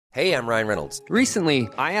Hey, I'm Ryan Reynolds. Recently,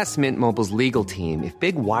 I asked Mint Mobile's legal team if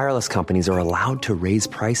big wireless companies are allowed to raise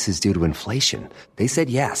prices due to inflation. They said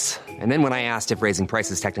yes. And then when I asked if raising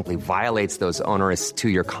prices technically violates those onerous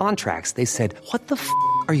two-year contracts, they said, "What the f***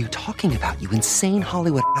 are you talking about, you insane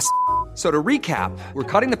Hollywood ass?" So to recap, we're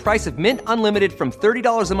cutting the price of Mint Unlimited from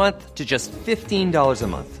 $30 a month to just $15 a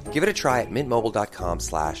month. Give it a try at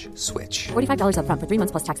mintmobile.com/switch. $45 up front for 3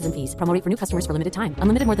 months plus taxes and fees. Promo rate for new customers for limited time.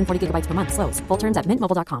 Unlimited more than 40 gigabytes per month. Slows full terms at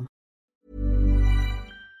mintmobile.com.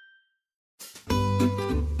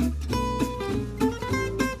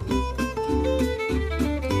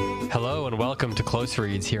 Hello and welcome to Close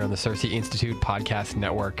Reads here on the Cersei Institute Podcast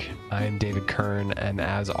Network. I am David Kern, and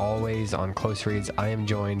as always on Close Reads, I am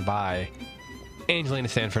joined by Angelina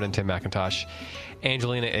Sanford and Tim McIntosh.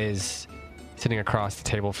 Angelina is sitting across the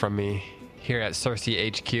table from me here at Cersei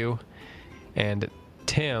HQ, and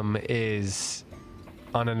Tim is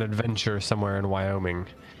on an adventure somewhere in Wyoming.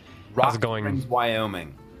 How's it going? Springs,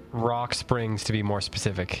 Wyoming. Rock Springs, to be more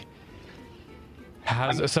specific.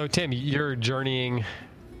 So, Tim, you're journeying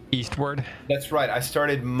eastward? That's right. I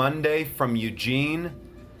started Monday from Eugene,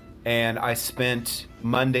 and I spent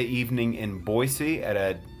Monday evening in Boise at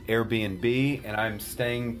an Airbnb, and I'm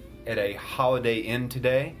staying at a Holiday Inn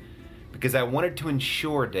today because I wanted to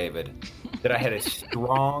ensure, David, that I had a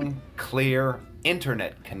strong, clear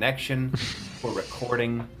internet connection for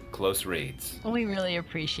recording Close Reads. Well, we really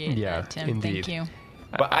appreciate that, Tim. Indeed. Thank you.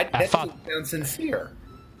 But that doesn't sound sincere.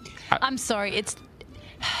 I'm sorry. It's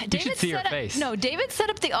should see your face. No, David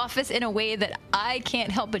set up the office in a way that I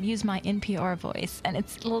can't help but use my NPR voice, and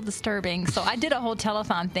it's a little disturbing. So I did a whole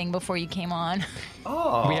telethon thing before you came on.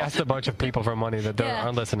 Oh. We asked a bunch of people for money that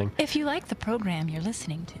aren't listening. If you like the program you're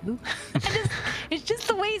listening to, it's just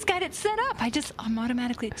the way he's got it set up. I'm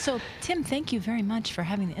automatically. So, Tim, thank you very much for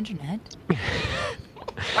having the internet.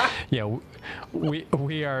 Yeah, we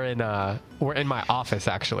are we're in my office,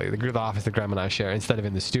 actually, the office that Graham and I share, instead of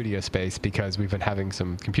in the studio space, because we've been having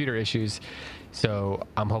some computer issues. So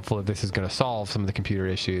I'm hopeful that this is going to solve some of the computer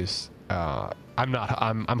issues.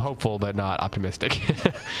 I'm hopeful but not optimistic.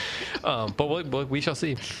 But we shall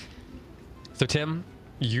see. So Tim,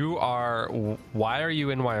 why are you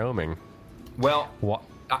in Wyoming? Well,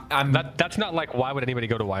 that's not like, why would anybody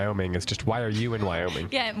go to Wyoming? It's just, why are you in Wyoming?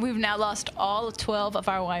 Yeah, we've now lost all 12 of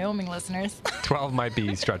our Wyoming listeners. 12 might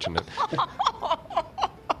be stretching it.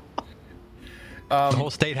 The whole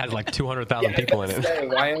state has like 200,000 people in it.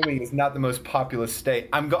 Wyoming is not the most populous state.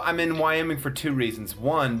 I'm in Wyoming for two reasons.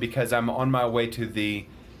 One, because I'm on my way to the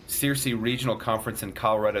Cersei Regional Conference in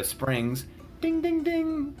Colorado Springs. Ding, ding,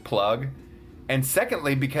 ding. Plug. And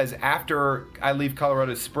secondly, because after I leave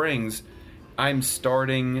Colorado Springs, I'm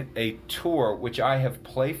starting a tour, which I have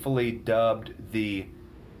playfully dubbed the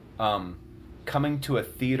Coming to a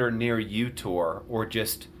Theater Near You tour, or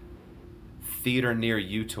just Theater Near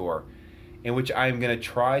You tour, in which I'm going to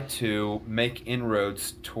try to make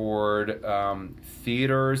inroads toward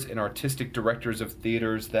theaters and artistic directors of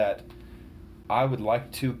theaters that I would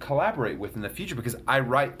like to collaborate with in the future, because I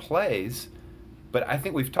write plays. But I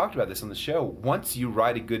think we've talked about this on the show. Once you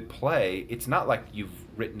write a good play, it's not like you've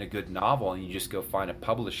written a good novel and you just go find a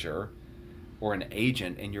publisher or an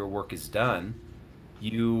agent and your work is done.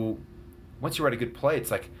 Once you write a good play,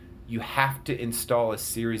 it's like you have to install a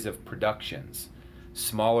series of productions.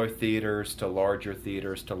 Smaller theaters to larger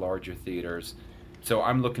theaters to larger theaters. So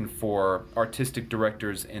I'm looking for artistic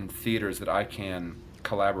directors and theaters that I can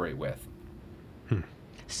collaborate with.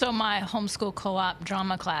 So my homeschool co-op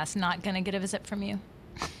drama class not going to get a visit from you?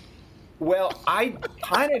 Well, I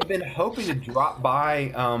kind of been hoping to drop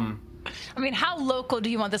by. I mean, how local do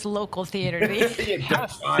you want this local theater to be? How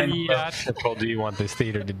theatrical do you want this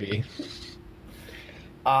theater to be?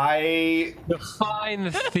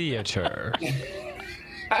 Define theater.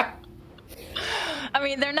 I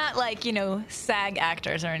mean, they're not like, SAG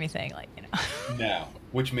actors or anything. No,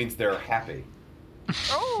 which means they're happy.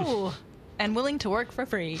 Oh, and willing to work for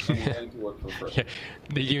free. Yeah,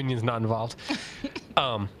 the union's not involved.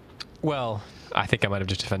 Well, I think I might have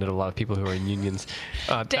just offended a lot of people who are in unions.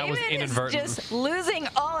 That was inadvertent. David is just losing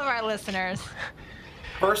all of our listeners.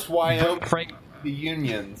 First Wyoming, the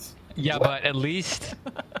unions. Yeah, but at least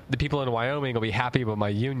the people in Wyoming will be happy about my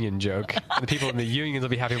union joke. The people in the unions will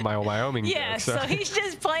be happy with my Wyoming joke. Yeah, so he's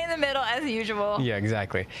just playing the middle as usual. Yeah,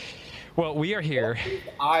 exactly. Well, we are here.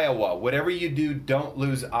 Iowa. Whatever you do, don't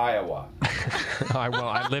lose Iowa.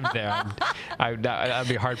 I lived there. That'd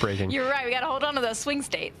be heartbreaking. You're right. We got to hold on to those swing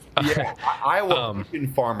states. Yeah, Iowa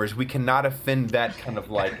farmers, we cannot offend that kind of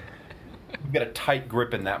we've got a tight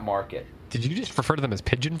grip in that market. Did you just refer to them as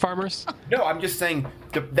pigeon farmers? No, I'm just saying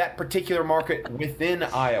that particular market within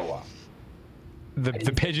Iowa.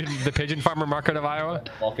 The pigeon farmer market of Iowa?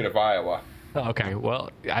 Market of Iowa. Oh, okay. Well,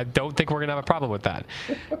 I don't think we're going to have a problem with that.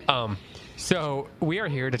 So we are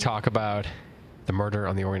here to talk about the murder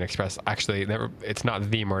on the Orient Express. Actually, it's not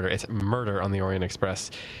the murder. It's murder on the Orient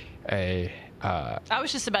Express. I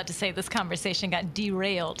was just about to say this conversation got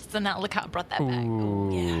derailed, so now look how I brought that back.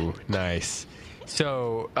 Ooh, Yeah. nice.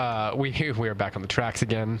 So we are back on the tracks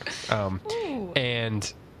again.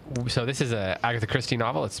 And so this is a Agatha Christie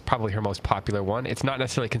novel. It's probably her most popular one. It's not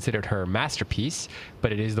necessarily considered her masterpiece,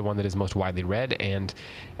 but it is the one that is most widely read. And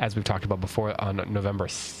as we've talked about before, on November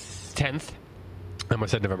 10th, I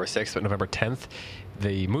almost said November 6th, but November 10th,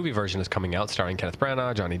 the movie version is coming out, starring Kenneth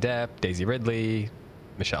Branagh, Johnny Depp, Daisy Ridley,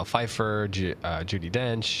 Michelle Pfeiffer, Judi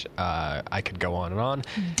Dench. I could go on and on.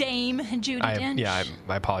 Dame Judi Dench. Yeah,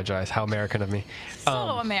 I apologize. How American of me. So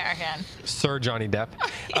American. Sir Johnny Depp.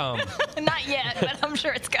 Not yet, but I'm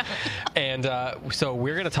sure it's coming. And so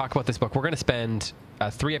we're going to talk about this book. We're going to spend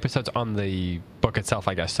 3 episodes on the book itself,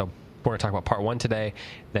 I guess. So we're going to talk about part 1 today.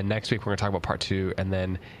 Then next week we're going to talk about part 2. And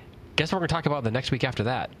then guess what we're going to talk about the next week after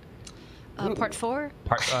that? Part 4?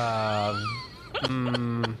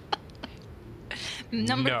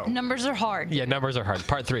 Numbers are hard. Yeah, numbers are hard.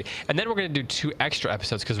 Part 3. And then we're going to do 2 extra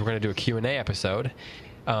episodes because we're going to do a Q&A episode.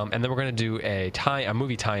 And then we're going to do a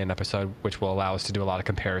movie tie-in episode, which will allow us to do a lot of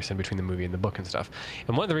comparison between the movie and the book and stuff.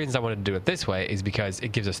 And one of the reasons I wanted to do it this way is because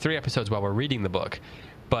it gives us 3 episodes while we're reading the book.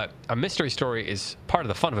 But a mystery story is part of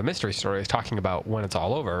the fun of a mystery story is talking about when it's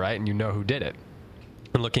all over, right? And you know who did it.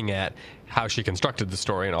 And looking at how she constructed the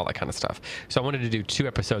story and all that kind of stuff. So I wanted to do 2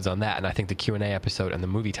 episodes on that, and I think the Q&A episode and the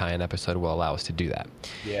movie tie-in episode will allow us to do that.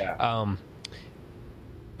 Yeah.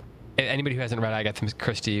 Anybody who hasn't read Agatha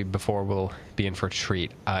Christie before will be in for a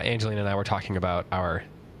treat. Angelina and I were talking about our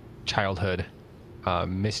childhood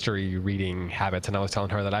mystery reading habits, and I was telling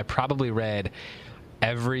her that I probably read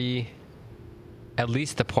at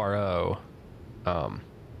least the Poirot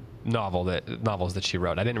novels that she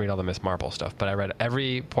wrote. I didn't read all the Miss Marple stuff, but I read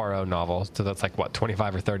every Poirot novel, so that's like,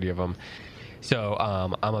 25 or 30 of them. So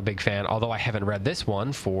I'm a big fan, although I haven't read this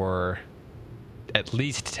one for at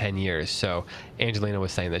least 10 years. So Angelina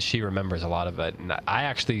was saying that she remembers a lot of it, and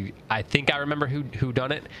I think I remember who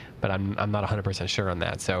done it, but I'm not 100% sure on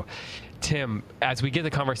that. So Tim, as we get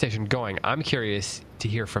the conversation going, I'm curious to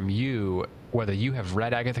hear from you whether you have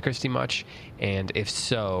read Agatha Christie much, and if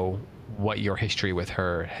so, what your history with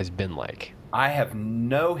her has been like. I have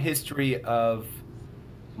no history of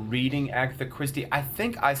reading Agatha Christie. I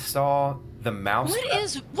think I saw The Mouse.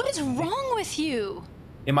 What is wrong with you?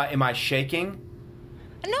 Am I shaking?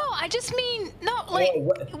 No, I just mean, no, like,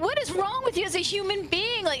 what is wrong with you as a human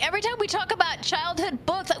being? Like, every time we talk about childhood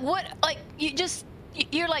books,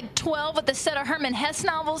 you're like 12 at the set of Herman Hesse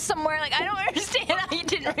novels somewhere. Like, I don't understand how you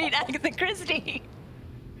didn't read Agatha Christie.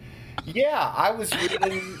 Yeah, I was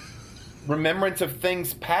reading Remembrance of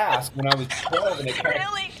Things Past when I was 12. And it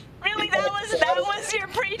Really? That was your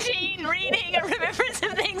preteen reading, a Remembrance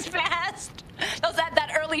of Things Past? That was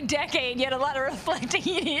that early decade. You had a lot of reflecting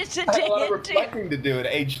you needed to dig into. I had a lot of reflecting to do at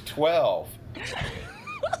age 12.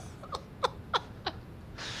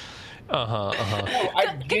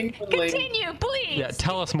 I genuinely... Continue, please. Yeah,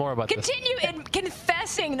 tell us more about this. Continue in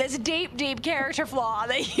confessing this deep character flaw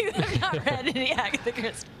that you have not read in the Agatha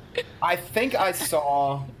Christie. I think I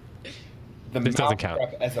saw The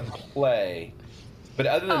Mousetrap as a play, but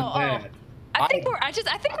other than that... I think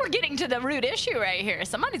we're getting to the root issue right here.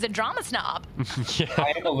 Somebody's a drama snob. Yeah.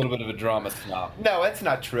 I am a little bit of a drama snob. No, that's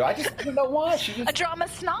not true. I don't know why. A drama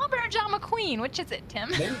snob or a drama queen? Which is it,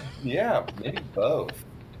 Tim? Maybe both.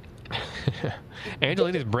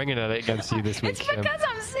 Angelina's bringing it against you this week. It's because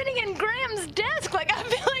I'm sitting in Graham's desk. Like, I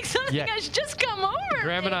feel like something has just come over.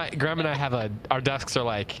 Graham and I have our desks are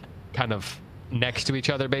like kind of next to each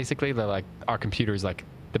other. Basically, they're like our computers, like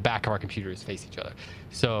the back of our computers face each other.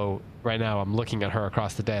 So right now I'm looking at her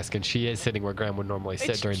across the desk, and she is sitting where Graham would normally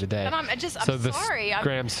sit during the day. And I'm sorry.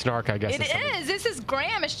 Graham's snark, I guess. It is. This is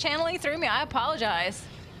Graham is channeling through me. I apologize.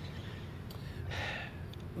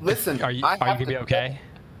 Listen, are you gonna be okay?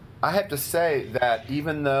 I have to say that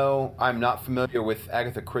even though I'm not familiar with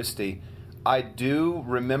Agatha Christie, I do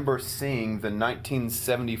remember seeing the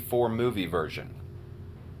 1974 movie version.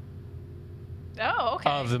 Oh, okay.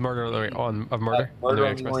 Of the Murder on Murder on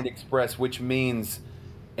the Orient Express, which means,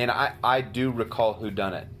 and I do recall who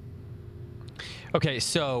done it. Okay,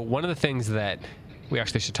 so one of the things that we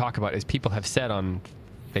actually should talk about is people have said on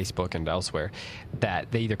Facebook and elsewhere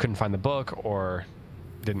that they either couldn't find the book or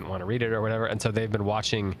didn't want to read it or whatever, and so they've been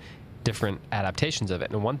watching different adaptations of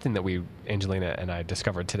it. And one thing that Angelina and I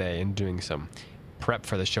discovered today in doing some prep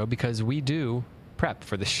for the show, because we do prep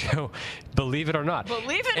for the show, believe it or not.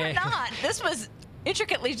 Believe it or not, this was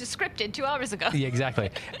intricately scripted 2 hours ago. Yeah, exactly.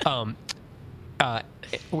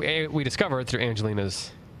 We discovered through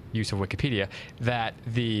Angelina's use of Wikipedia that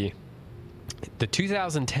the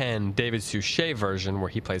 2010 David Suchet version, where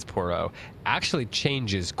he plays Poirot, actually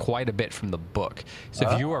changes quite a bit from the book. So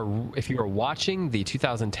if you are watching the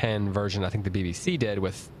 2010 version, I think the BBC did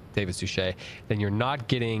with David Suchet, then you're not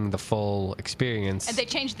getting the full experience. And they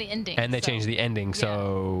changed the ending. Changed the ending,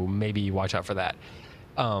 so maybe watch out for that.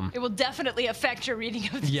 It will definitely affect your reading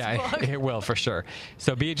of this book. Yeah, it will for sure.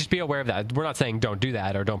 So just be aware of that. We're not saying don't do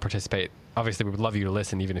that or don't participate. Obviously, we would love you to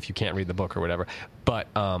listen, even if you can't read the book or whatever.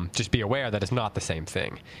 But just be aware that it's not the same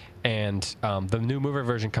thing. And the new movie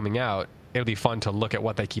version coming out, it'll be fun to look at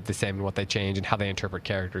what they keep the same and what they change and how they interpret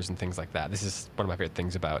characters and things like that. This is one of my favorite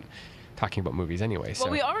things about talking about movies anyway.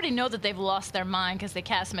 Well, we already know that they've lost their mind because they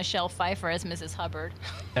cast Michelle Pfeiffer as Mrs. Hubbard.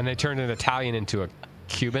 And they turned an Italian into a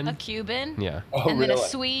Cuban. A Cuban. Yeah. Oh, and really? then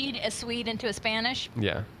a Swede into a Spanish.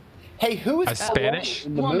 Yeah. Hey, who is a Spanish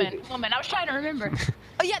woman? I was trying to remember.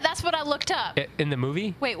 Oh yeah, that's what I looked up. In the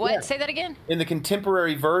movie? Wait, what? Yeah. Say that again. In the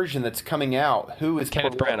contemporary version that's coming out, who is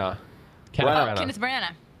Kenneth Branagh. Kenneth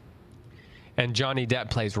Branagh. And Johnny Depp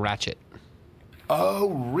plays Ratchet. Oh,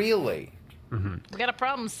 really? Mm-hmm. We got a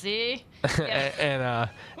problem, see? And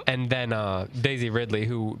then Daisy Ridley,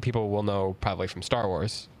 who people will know probably from Star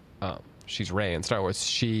Wars. She's Rey in Star Wars.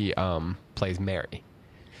 She plays Mary.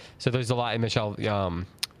 So there's a lot. Michelle,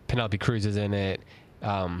 Penelope Cruz is in it.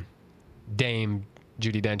 Dame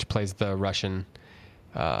Judi Dench plays the Russian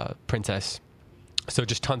princess. So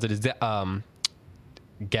just tons of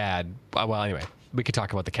Gad. Well, anyway, we could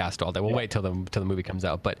talk about the cast all day. We'll wait till the movie comes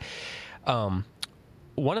out. But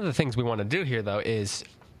one of the things we want to do here, though, is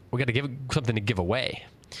we got to give something to give away.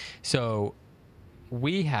 So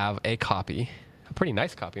we have a copy. A pretty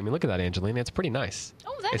nice copy. I mean, look at that, Angelina. It's pretty nice.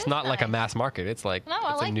 Oh, that it's is not like a nice. mass market. It's like No, it's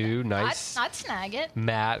I like a new, that. nice, I'd snag it.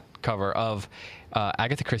 matte cover of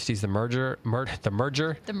Agatha Christie's The Merger of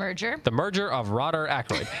Roger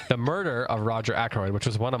Ackroyd. The Murder of Roger Ackroyd, which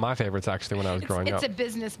was one of my favorites actually when I was growing up. It's a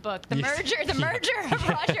business book. The Merger of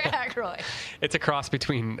Roger Ackroyd. It's a cross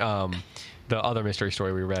between the other mystery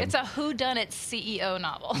story we read. It's a whodunit CEO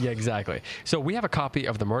novel. Yeah, exactly. So we have a copy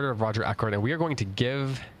of The Murder of Roger Ackroyd, and we are going to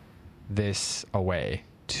give this away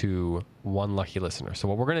to one lucky listener. So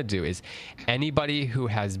what we're going to do is anybody who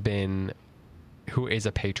is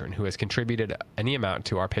a patron, who has contributed any amount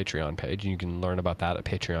to our Patreon page, and you can learn about that at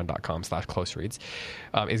patreon.com/closereads,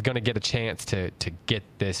 is going to get a chance to get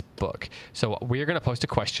this book. So we're going to post a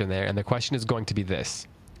question there, and the question is going to be this.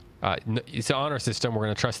 It's an honor system. We're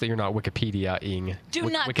going to trust that you're not Wikipedia-ing. Do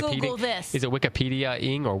not Google this. Is it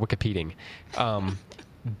Wikipedia-ing or Wikipeding?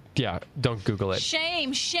 Yeah, don't Google it.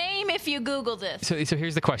 Shame if you Google this. So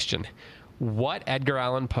here's the question. What Edgar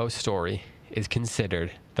Allan Poe story is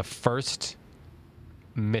considered the first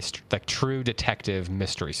true detective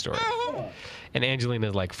mystery story? And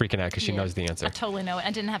Angelina's like freaking out because she knows the answer. I totally know it.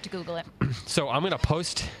 I didn't have to Google it. So I'm gonna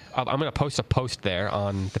post a post there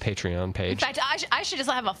on the Patreon page. In fact, I should just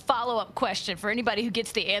have a follow-up question for anybody who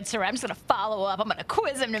gets the answer. I'm just going to follow up. I'm going to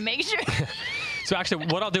quiz them to make sure. So actually,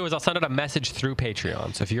 what I'll do is I'll send out a message through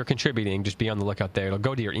Patreon. So if you're contributing, just be on the lookout there. It'll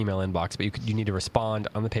go to your email inbox, but you need to respond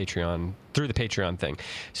on the Patreon through the Patreon thing.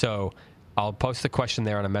 So I'll post the question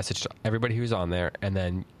there on a message to everybody who's on there, and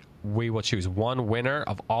then we will choose one winner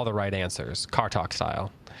of all the right answers, car talk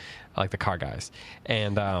style, like the car guys.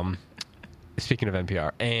 And speaking of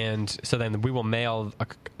NPR, and so then we will mail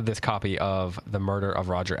this copy of The Murder of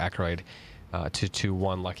Roger Ackroyd to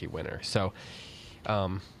one lucky winner. So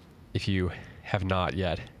if you have not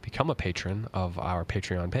yet become a patron of our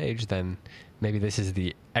Patreon page, then maybe this is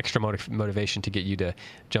the extra motivation to get you to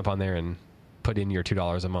jump on there and put in your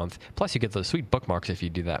 $2 a month. Plus, you get those sweet bookmarks if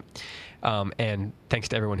you do that. And thanks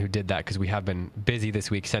to everyone who did that, because we have been busy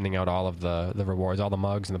this week sending out all of the rewards, all the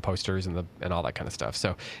mugs and the posters and all that kind of stuff.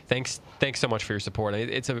 So thanks so much for your support.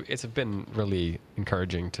 It's been really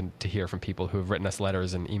encouraging to hear from people who have written us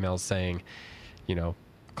letters and emails saying,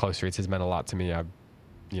 Close Reads has meant a lot to me.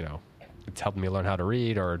 It's helped me learn how to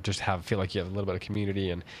read, or just feel like you have a little bit of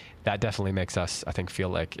community, and that definitely makes us, I think, feel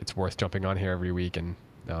like it's worth jumping on here every week and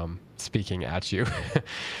speaking at you.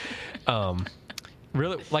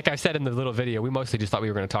 Really, like I said in the little video, we mostly just thought we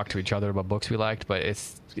were going to talk to each other about books we liked, but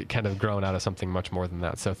it's kind of grown out of something much more than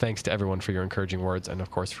that. So thanks to everyone for your encouraging words, and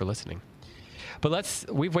of course for listening. But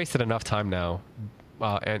we've wasted enough time now.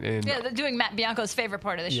 They're doing Matt Bianco's favorite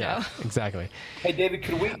part of the show. Yeah, exactly. Hey, David,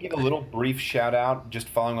 could we give a little brief shout out, just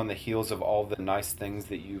following on the heels of all the nice things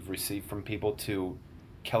that you've received from people, to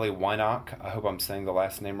Kelly Weinock? I hope I'm saying the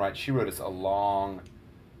last name right. She wrote us a long,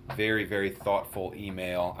 very, very thoughtful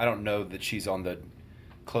email. I don't know that she's on the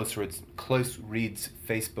Close Reads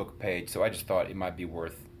Facebook page, so I just thought it might be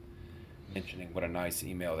worth mentioning what a nice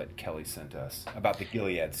email that Kelly sent us about the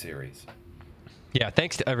Gilead series. Yeah,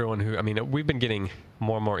 thanks to everyone who, I mean, we've been getting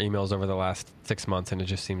more and more emails over the last 6 months, and it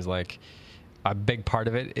just seems like a big part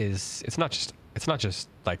of it is it's not just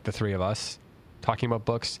like the three of us talking about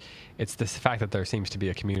books. It's this fact that there seems to be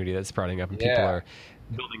a community that's sprouting up, and people are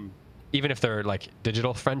building, even if they're like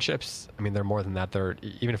digital friendships. I mean, they're more than that. They're,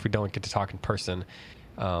 even if we don't get to talk in person,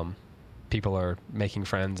 people are making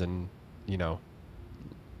friends, and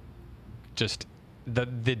just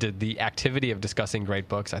the activity of discussing great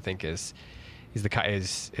books, I think is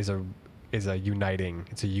a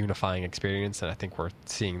unifying experience, and I think we're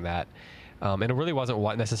seeing that. And it really wasn't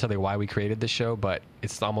necessarily why we created this show, but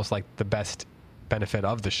it's almost like the best benefit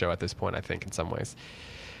of the show at this point, I think, in some ways.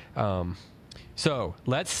 So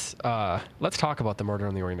let's talk about The Murder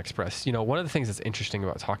on the Orient Express. One of the things that's interesting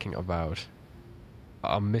about talking about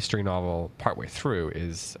a mystery novel partway through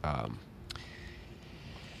is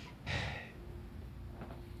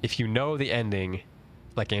if you know the ending,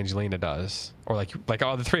 like Angelina does, or like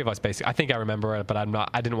all the three of us, basically. I think I remember it, but I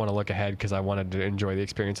didn't want to look ahead because I wanted to enjoy the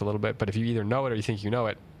experience a little bit. But if you either know it or you think you know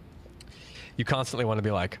it, you constantly want to be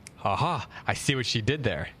like, aha, I see what she did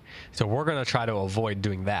there. So we're going to try to avoid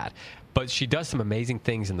doing that. But she does some amazing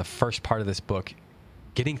things in the first part of this book,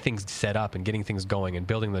 getting things set up and getting things going and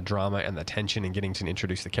building the drama and the tension and getting to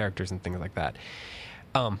introduce the characters and things like that.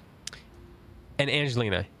 And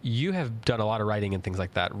Angelina, you have done a lot of writing and things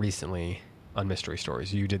like that recently on mystery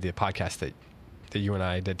stories. You did the podcast that you and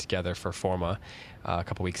I did together for Forma a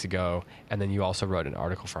couple weeks ago, and then you also wrote an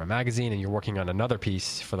article for our magazine, and you're working on another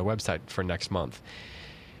piece for the website for next month.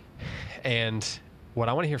 And what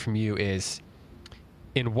I want to hear from you is,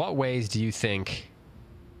 in what ways do you think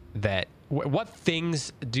that, what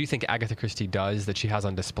things do you think Agatha Christie does that she has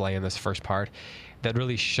on display in this first part that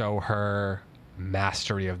really show her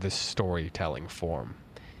mastery of this storytelling form?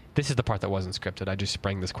 This is the part that wasn't scripted. I just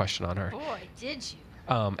sprang this question on her. Boy, did you.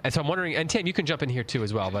 And so I'm wondering, and Tim, you can jump in here too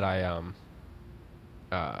as well, but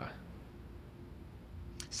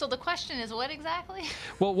So the question is what exactly?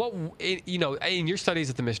 Well, in your studies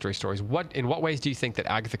of the mystery stories, in what ways do you think that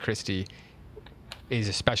Agatha Christie is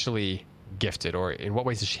especially gifted, or in what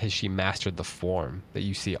ways has she mastered the form that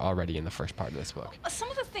you see already in the first part of this book? Some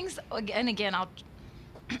of the things, again,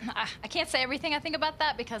 I can't say everything I think about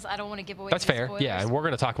that because I don't want to give away. That's fair. Spoilers. Yeah, and we're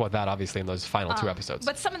going to talk about that obviously in those final two episodes.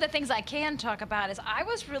 But some of the things I can talk about is I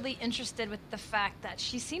was really interested with the fact that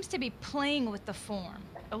she seems to be playing with the form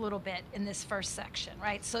a little bit in this first section,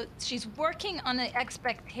 right? So she's working on the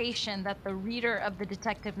expectation that the reader of the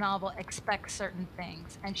detective novel expects certain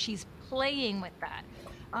things, and she's playing with that.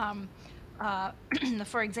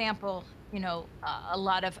 For example, a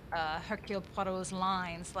lot of Hercule Poirot's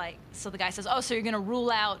lines, like, so the guy says, oh, so you're going to rule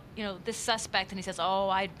out, this suspect, and he says, oh,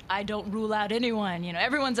 I don't rule out anyone,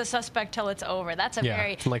 everyone's a suspect till it's over. That's a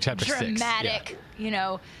very like chapter dramatic,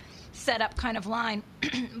 6. Setup kind of line.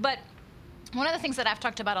 But one of the things that I've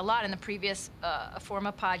talked about a lot in the previous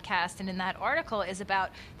Forma podcast and in that article is about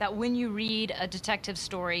that when you read a detective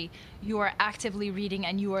story, you are actively reading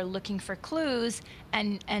and you are looking for clues,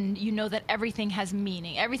 and you know that everything has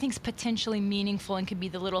meaning. Everything's potentially meaningful and could be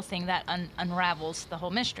the little thing that unravels the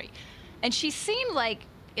whole mystery. And she seemed like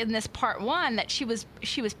in this part one that she was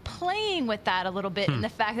playing with that a little bit in the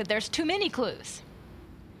fact that there's too many clues.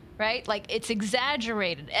 Right? Like, it's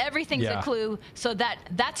exaggerated. Everything's a clue, so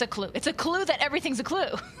that's a clue. It's a clue that everything's a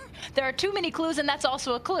clue. There are too many clues, and that's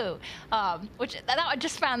also a clue. I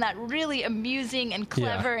just found that really amusing and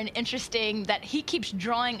clever and interesting, that he keeps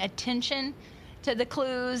drawing attention to the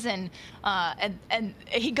clues, and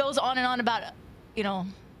he goes on and on about,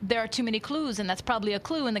 there are too many clues, and that's probably a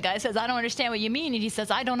clue. And the guy says, I don't understand what you mean. And he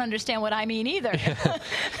says, I don't understand what I mean either.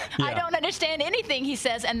 I don't understand anything, he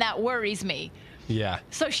says, and that worries me. Yeah.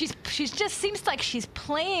 So she's just seems like she's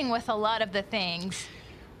playing with a lot of the things.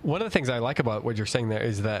 One of the things I like about what you're saying there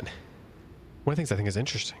is that one of the things I think is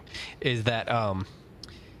interesting is that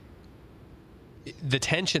the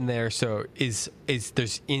tension there is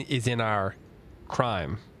in our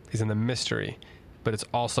crime, is in the mystery, but it's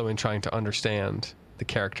also in trying to understand the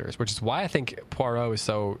characters, which is why I think Poirot is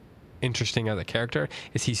so interesting as a character.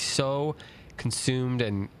 Is he's so consumed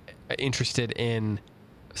and interested in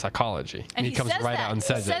psychology, and he comes right out and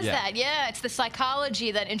says it. Yeah, it's the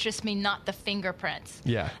psychology that interests me, not the fingerprints.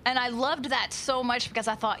 Yeah. And I loved that so much because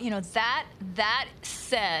I thought, that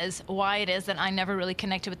says why it is that I never really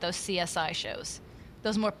connected with those CSI shows,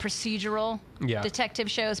 those more procedural detective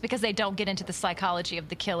shows, because they don't get into the psychology of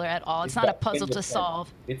the killer at all. It's not a puzzle to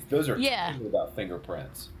solve. Those are totally about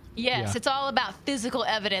fingerprints. Yes, Yeah. it's all about physical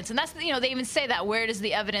evidence, and that's, they even say that. Where does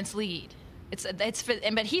the evidence lead?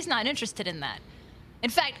 But he's not interested in that. In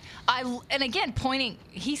fact,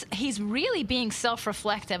 he's really being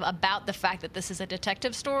self-reflective about the fact that this is a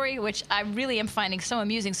detective story, which I really am finding so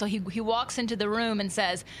amusing. So he walks into the room and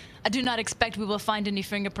says, "I do not expect we will find any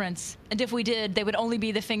fingerprints. And if we did, they would only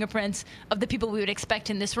be the fingerprints of the people we would expect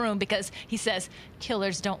in this room," because he says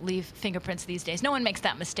killers don't leave fingerprints these days. No one makes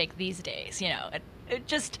that mistake these days.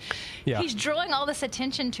 He's drawing all this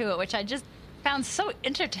attention to it, which I just found so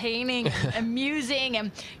entertaining and amusing.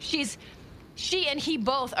 And she and he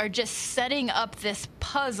both are just setting up this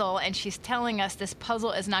puzzle, and she's telling us this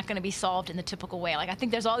puzzle is not going to be solved in the typical way. Like, I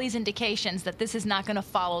think there's all these indications that this is not going to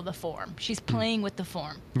follow the form. She's playing with the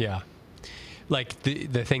form. Yeah. Like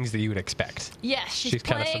the things that you would expect. Yes, she's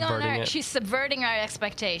kind of playing subverting it. She's subverting our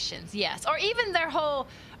expectations, yes. Or even their whole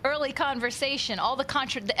early conversation, all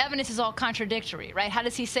the evidence is all contradictory, right? How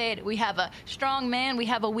does he say it? We have a strong man, we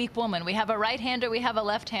have a weak woman. We have a right-hander, we have a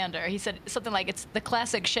left-hander. He said something like it's the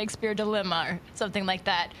classic Shakespeare dilemma or something like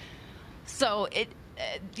that. So,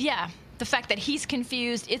 the fact that he's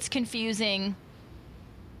confused, it's confusing.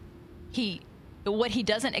 What he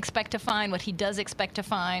doesn't expect to find, what he does expect to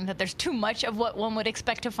find, that there's too much of what one would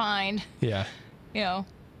expect to find. Yeah.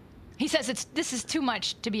 He says this is too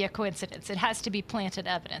much to be a coincidence. It has to be planted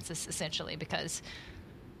evidence, essentially, because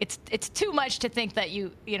it's too much to think that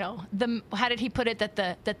how did he put it,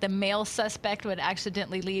 that the male suspect would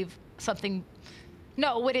accidentally leave something.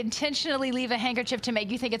 No, would intentionally leave a handkerchief to make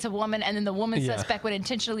you think it's a woman, and then the woman suspect would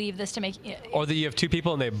intentionally leave this to make... Or that you have two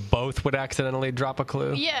people and they both would accidentally drop a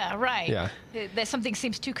clue. Yeah, right. Yeah. That something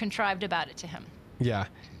seems too contrived about it to him. Yeah.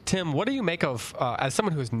 Tim, what do you make of, as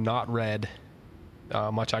someone who has not read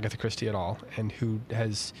much Agatha Christie at all, and who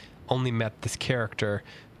has only met this character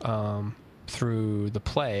through the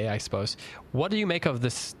play, I suppose, what do you make of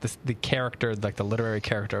the character, like the literary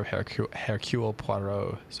character of Hercule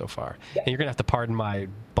Poirot so far? And you're gonna have to pardon my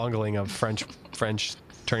bungling of French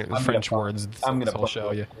words. I'm gonna whole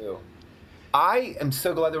show. Yeah. I am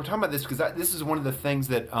so glad that we're talking about this, because this is one of the things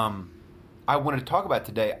that I wanted to talk about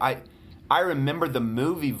today. I remember the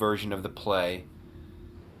movie version of the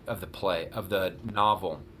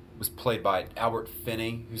novel was played by Albert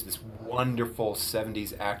Finney, who's this wonderful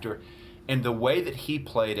 70s actor. And the way that he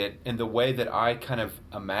played it and the way that I kind of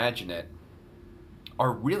imagine it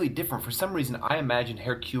are really different. For some reason, I imagine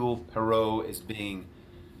Hercule Poirot as being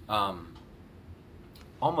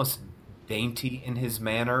almost dainty in his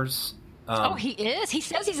manners. He is. He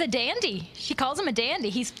says he's a dandy. She calls him a dandy.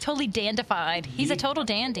 He's totally dandified. He's a total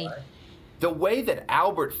dandy. The way that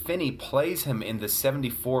Albert Finney plays him in the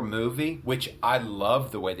 74 movie, which I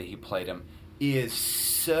love the way that he played him, is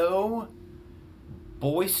so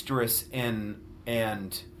boisterous and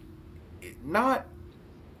not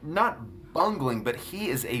bungling, but he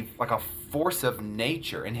is like a force of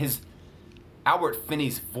nature, and Albert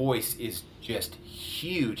Finney's voice is just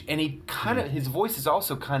huge, and his voice is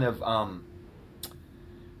also kind of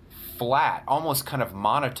flat, almost kind of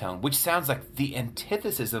monotone, which sounds like the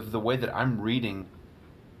antithesis of the way that I'm reading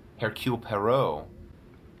Hercule Poirot.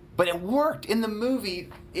 But it worked in the movie.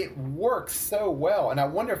 It works so well, and I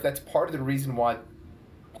wonder if that's part of the reason why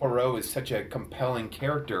Poirot is such a compelling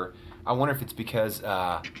character. I wonder if it's because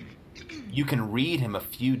you can read him a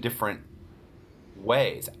few different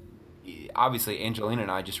ways. Obviously, Angelina and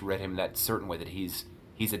I just read him that certain way, that he's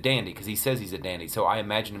a dandy, because he says he's a dandy. So I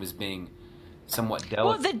imagine him as being somewhat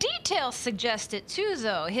delicate. Well, the details suggest it too,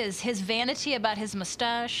 though. His vanity about his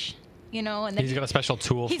mustache, and then he's got a special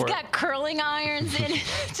tool for it. He's got curling irons in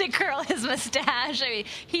to curl his mustache. I mean,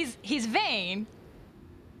 he's vain.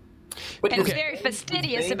 But and very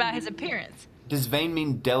fastidious about his appearance. Does vain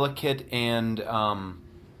mean delicate and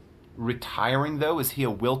retiring, though? Is he a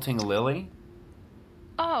wilting lily?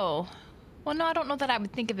 Oh, well, no, I don't know that I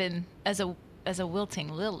would think of him as a wilting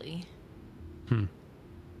lily.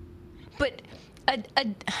 But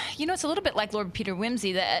it's a little bit like Lord Peter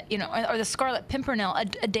Wimsey, that or the Scarlet Pimpernel.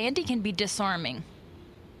 A dandy can be disarming.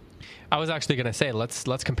 I was actually going to say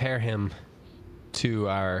let's compare him to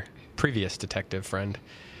our previous detective friend.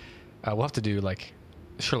 We'll have to do like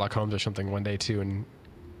Sherlock Holmes or something one day too, and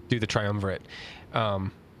do the triumvirate.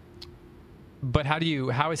 But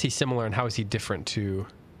how is he similar and how is he different to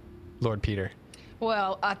Lord Peter?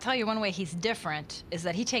 Well, I'll tell you one way he's different is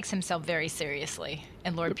that he takes himself very seriously,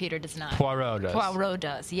 and Lord Peter does not. Poirot does. Poirot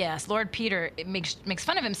does, yes. Lord Peter makes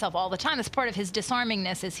fun of himself all the time. That's part of his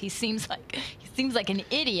disarmingness. Is he seems like an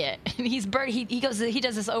idiot, and he does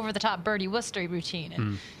this over the top Bertie Wooster routine.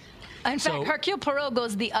 And, in fact, Hercule Poirot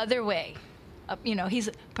goes the other way. he's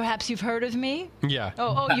perhaps you've heard of me. Yeah.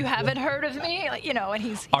 Oh, you haven't heard of me, and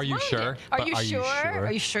he's Are you learned sure? it. Are But you are you sure? sure?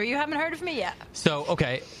 Are you sure you haven't heard of me? Yeah. So,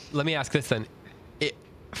 okay, let me ask this then.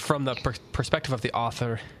 From the perspective of the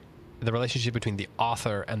author, the relationship between the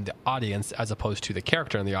author and the audience, as opposed to the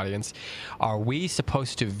character in the audience, are we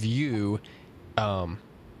supposed to view? Are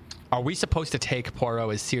we supposed to take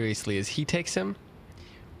Poirot as seriously as he takes him,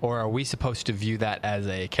 or are we supposed to view that as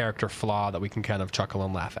a character flaw that we can kind of chuckle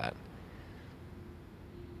and laugh at?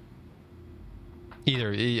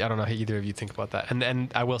 I don't know how either of you think about that. And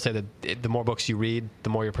I will say that the more books you read, the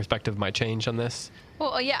more your perspective might change on this.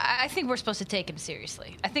 Well, yeah, I think we're supposed to take him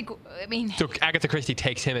seriously. So Agatha Christie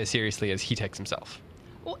takes him as seriously as he takes himself.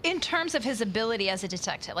 Well, in terms of his ability as a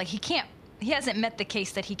detective, he hasn't met the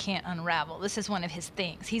case that he can't unravel. This is one of his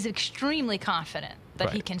things. He's extremely confident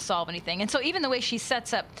that he can solve anything. And so even the way she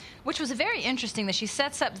sets up, which was very interesting, that she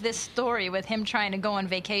sets up this story with him trying to go on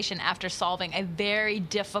vacation after solving a very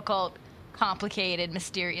difficult, complicated,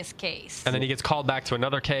 mysterious case. And then he gets called back to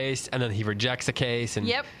another case, and then he rejects a case,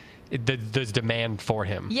 and there's demand for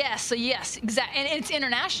him. Yes, exactly. And it's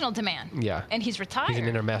international demand. Yeah. And he's retired. He's an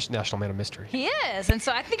international man of mystery. He is. And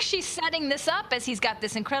so I think she's setting this up as he's got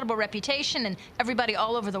this incredible reputation, and everybody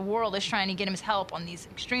all over the world is trying to get him help on these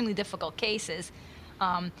extremely difficult cases.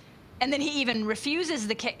 And then he even refuses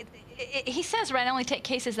the case. He says, right, I only take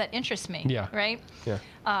cases that interest me. Yeah. Right? Yeah.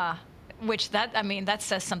 That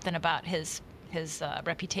says something about his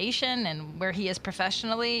reputation and where he is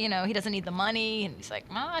professionally. He doesn't need the money, and he's like,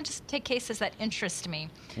 well, I just take cases that interest me.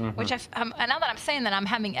 Mm-hmm. Which and now that I'm saying that, I'm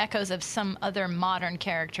having echoes of some other modern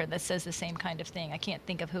character that says the same kind of thing. I can't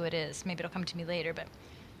think of who it is. Maybe it'll come to me later, but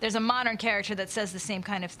there's a modern character that says the same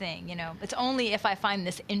kind of thing. It's only if I find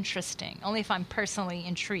this interesting, only if I'm personally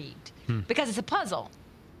intrigued, because it's a puzzle.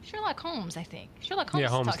 Sherlock Holmes, I think. Sherlock Holmes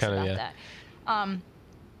talks about that.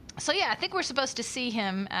 So yeah, I think we're supposed to see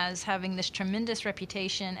him as having this tremendous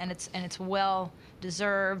reputation, and it's well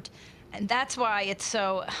deserved, and that's why it's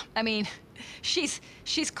so. She's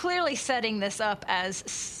clearly setting this up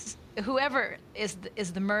as whoever is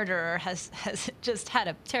the murderer has just had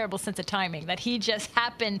a terrible sense of timing, that he just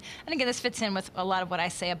happened. And again, this fits in with a lot of what I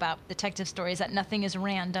say about detective stories, that nothing is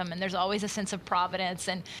random and there's always a sense of providence.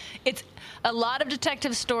 And it's a lot of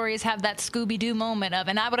detective stories have that Scooby-Doo moment of,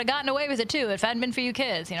 and I would have gotten away with it too if it hadn't been for you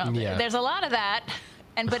kids. Yeah. There's a lot of that,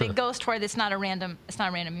 but it goes toward it's not a random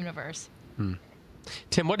universe.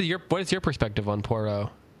 Tim, what is your perspective on Poirot?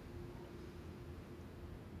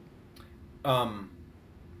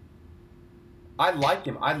 I like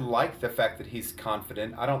him. I like the fact that he's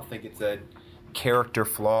confident. I don't think it's a character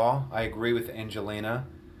flaw. I agree with Angelina.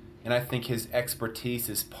 And I think his expertise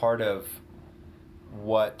is part of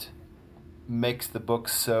what makes the book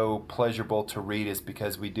so pleasurable to read, is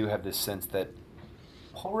because we do have this sense that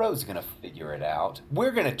Poirot's going to figure it out.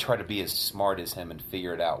 We're going to try to be as smart as him and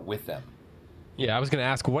figure it out with him. Yeah, I was going to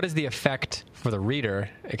ask, what is the effect for the reader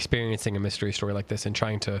experiencing a mystery story like this and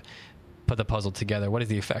trying to put the puzzle together? What is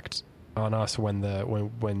the effect on us when our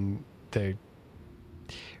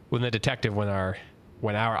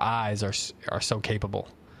eyes are so capable?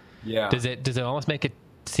 Yeah. Does it almost make it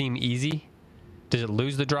seem easy? Does it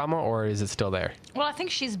lose the drama, or is it still there? Well, I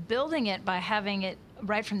think she's building it by having it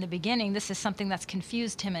right from the beginning. This is something that's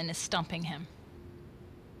confused him and is stumping him.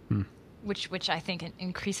 Which I think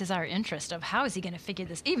increases our interest of how is he going to figure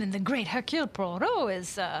this. Even the great Hercule Poirot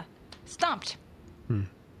is stumped.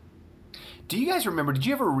 Do you guys remember, did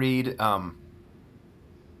you ever read the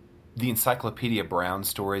Encyclopedia Brown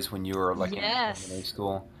stories when you were in elementary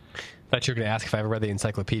school? I thought you were going to ask if I ever read the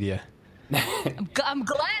Encyclopedia. I'm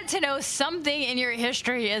glad to know something in your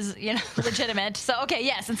history is legitimate. So okay,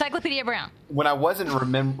 yes, Encyclopedia Brown. When I wasn't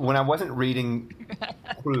reading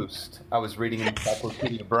Proust, I was reading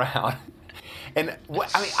Encyclopedia Brown. And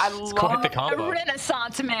I love quite the combo. A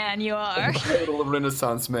Renaissance man you are. A total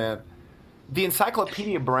Renaissance man. The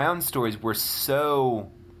Encyclopedia Brown stories were so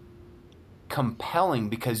compelling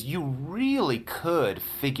because you really could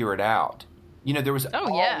figure it out. There was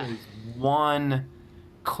always one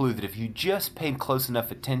clue that if you just paid close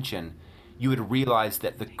enough attention, you would realize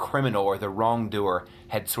that the criminal or the wrongdoer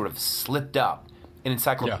had sort of slipped up. In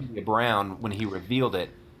Encyclopedia Brown, when he revealed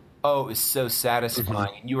it, it was so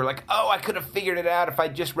satisfying. And you were like, I could have figured it out if I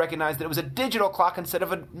just recognized that it was a digital clock instead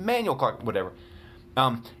of a manual clock, whatever.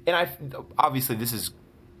 And obviously this is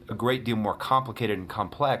a great deal more complicated and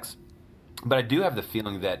complex, but I do have the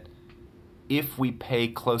feeling that if we pay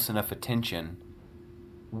close enough attention,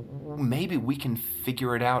 maybe we can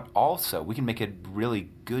figure it out also. We can make a really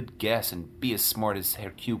good guess and be as smart as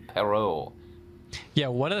Hercule Poirot. Yeah,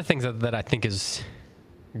 one of the things that I think is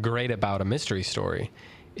great about a mystery story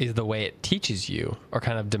is the way it teaches you or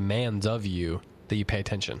kind of demands of you that you pay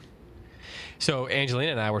attention. So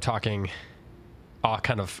Angelina and I were talking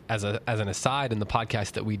kind of as an aside in the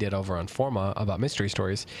podcast that we did over on Forma about mystery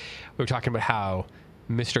stories. We were talking about how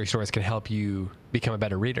mystery stories can help you become a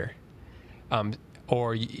better reader.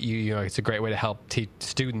 Or you know, it's a great way to help teach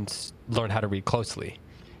students learn how to read closely.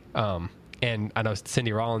 And I know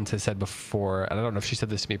Cindy Rollins has said before, and I don't know if she said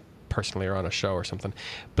this to me personally or on a show or something,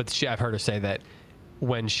 but I've heard her say that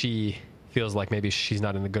when she feels like maybe she's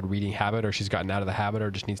not in a good reading habit, or she's gotten out of the habit, or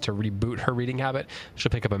just needs to reboot her reading habit, she'll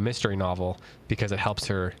pick up a mystery novel because it helps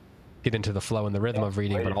her get into the flow and the rhythm of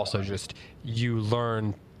reading, but also just you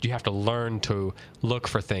have to learn to look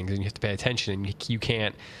for things, and you have to pay attention, and you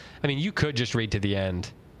can't, I mean, you could just read to the end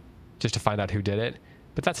just to find out who did it,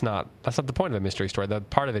 but that's not the point of a mystery story. The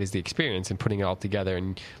part of it is the experience and putting it all together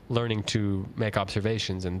and learning to make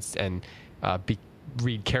observations and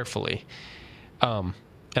read carefully.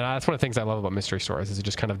 And that's one of the things I love about mystery stories is it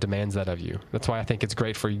just kind of demands that of you. That's why I think it's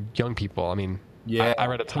great for young people. I mean, yeah, I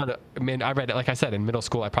read a ton of. I mean, I read, like I said, in middle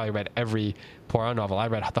school, I probably read every Poirot novel. I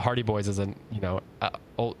read The Hardy Boys as an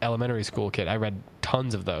old elementary school kid. I read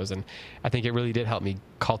tons of those, and I think it really did help me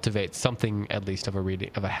cultivate something at least of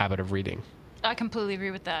a habit of reading. I completely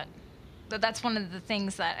agree with that. That's one of the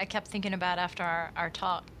things that I kept thinking about after our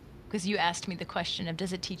talk, because you asked me the question of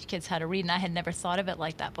does it teach kids how to read, and I had never thought of it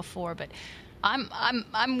like that before, but.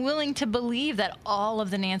 I'm willing to believe that all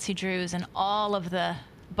of the Nancy Drews and all of the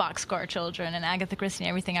Boxcar Children and Agatha Christie and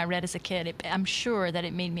everything I read as a kid, I'm sure that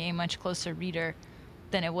it made me a much closer reader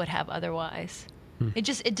than it would have otherwise.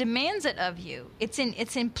 It demands it of you. It's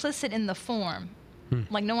implicit in the form.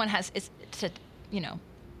 Like no one has to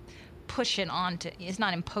push it on to. It's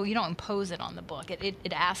not you don't impose it on the book.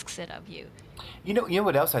 It asks it of you. You know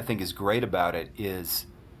what else I think is great about it is.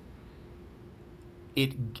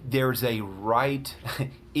 There's a right,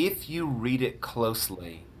 if you read it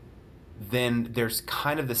closely, then there's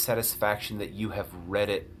kind of the satisfaction that you have read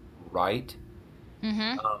it right.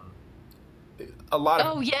 Mm-hmm. A lot of.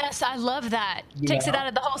 Oh yes, I love that. Takes it out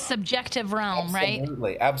of the whole subjective realm, right?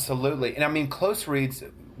 Absolutely. And I mean, close reads,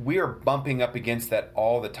 we are bumping up against that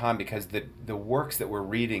all the time because the works that we're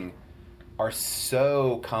reading are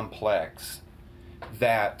so complex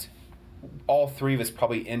that all three of us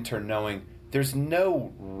probably enter knowing. There's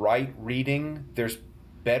no right reading, there's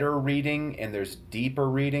better reading, and there's deeper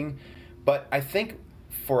reading. But I think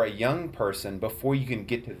for a young person, before you can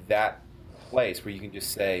get to that place where you can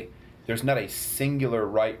just say, there's not a singular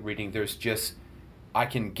right reading, there's just, I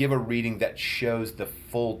can give a reading that shows the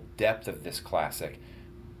full depth of this classic.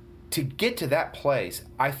 To get to that place,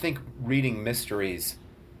 I think reading mysteries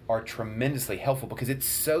are tremendously helpful because it's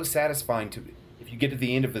so satisfying to, if you get to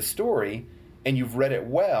the end of the story and you've read it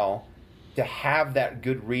well, to have that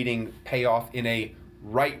good reading pay off in a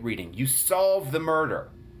right reading. You solve the murder,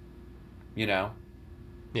 Yeah.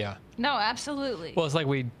 No, absolutely. Well, it's like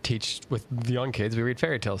we teach with the young kids. We read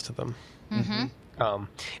fairy tales to them. Mm-hmm. And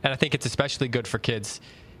I think it's especially good for kids.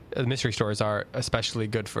 Mystery stories are especially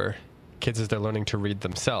good for kids as they're learning to read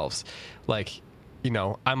themselves. Like,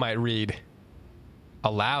 I might read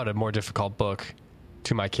aloud a more difficult book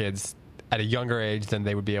to my kids at a younger age than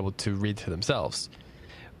they would be able to read to themselves.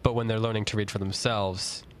 But when they're learning to read for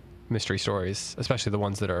themselves, mystery stories, especially the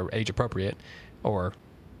ones that are age appropriate or,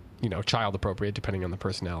 child appropriate, depending on the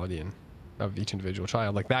personality of each individual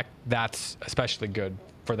child, like that's especially good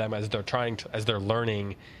for them as they're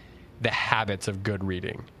learning the habits of good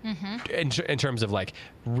reading. Mm-hmm. In terms of like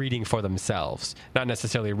reading for themselves, not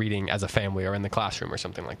necessarily reading as a family or in the classroom or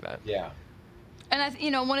something like that. Yeah.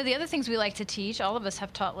 And one of the other things we like to teach, all of us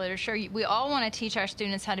have taught literature, we all want to teach our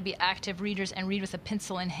students how to be active readers and read with a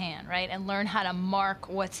pencil in hand, right? And learn how to mark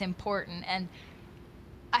what's important. And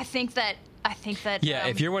I think that yeah,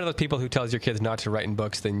 if you're one of those people who tells your kids not to write in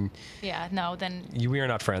books, then we are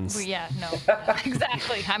not friends.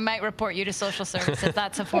 Exactly. I might report you to social service if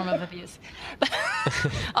that's a form of abuse.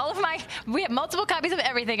 We have multiple copies of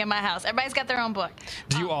everything in my house. Everybody's got their own book.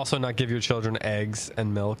 Do you also not give your children eggs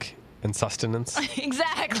and milk and sustenance?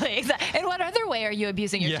 Exactly. And what other way are you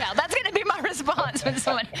abusing your child? That's going to be my response when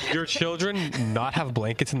someone. Your children not have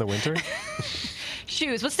blankets in the winter?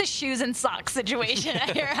 Shoes. What's the shoes and socks situation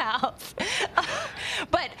at your house?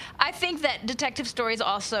 But I think that detective stories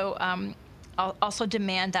also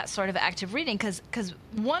demand that sort of active reading because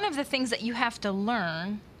one of the things that you have to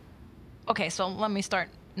learn. Okay, so let me start.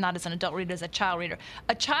 Not as an adult reader, as a child reader.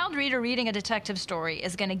 A child reader reading a detective story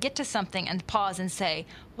is going to get to something and pause and say,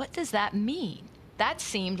 what does that mean? that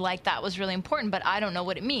seemed like that was really important, but I don't know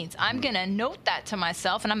what it means. I'm going to note that to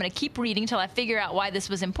myself, and I'm going to keep reading till I figure out why this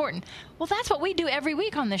was important. Well, that's what we do every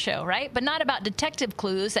week on the show, right? But not about detective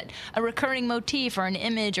clues that a recurring motif or an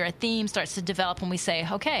image or a theme starts to develop when we say,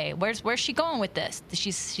 okay, where's she going with this?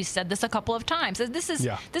 She said this a couple of times. This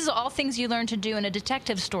is all things you learn to do in a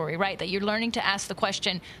detective story, right? That you're learning to ask the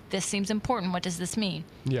question, this seems important. What does this mean?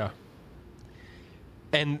 Yeah.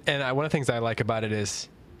 And one of the things I like about it is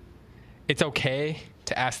it's okay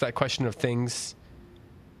to ask that question of things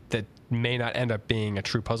that may not end up being a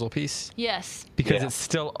true puzzle piece. Yes. Because it's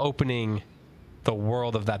still opening the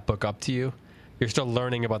world of that book up to you. You're still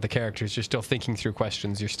learning about the characters. You're still thinking through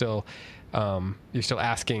questions. You're still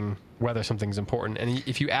asking whether something's important. And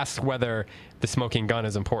if you ask whether the smoking gun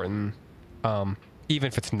is important, even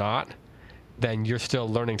if it's not, then you're still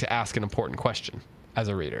learning to ask an important question as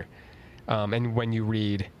a reader. And when you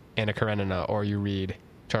read Anna Karenina, or you read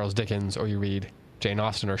Charles Dickens, or you read Jane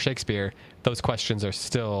Austen or Shakespeare, those questions are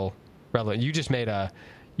still relevant. You just made a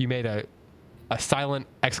silent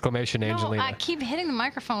exclamation, Angelina. No, I keep hitting the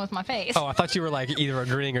microphone with my face. Oh, I thought you were like either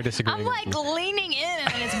agreeing or disagreeing. I'm like leaning in,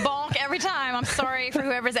 and it's bonk every time. I'm sorry for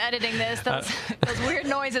whoever's editing this. Those weird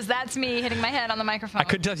noises, that's me hitting my head on the microphone. I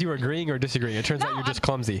couldn't tell if you were agreeing or disagreeing. It turns out you're just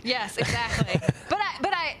clumsy. Yes, exactly.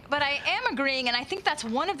 But I am agreeing, and I think that's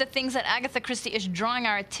one of the things that Agatha Christie is drawing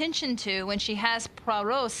our attention to when she has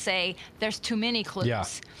Poirot say there's too many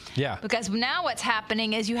clues. Yeah. Because now what's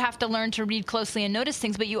happening is you have to learn to read closely and notice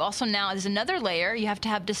things, but you also now, there's another layer, you have to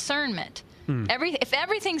have discernment. If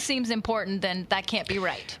everything seems important, then that can't be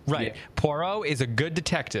right. Right. Yeah. Poirot is a good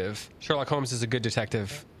detective. Sherlock Holmes is a good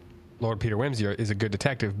detective. Lord Peter Wimsey is a good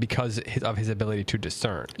detective because of his ability to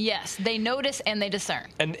discern. Yes, they notice and they discern.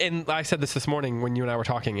 And I said this morning when you and I were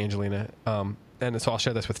talking, Angelina, and so I'll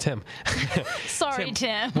share this with Tim. Sorry,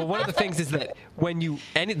 Tim. Well, one of the things is that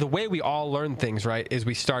the way we all learn things, right, is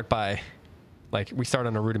we start on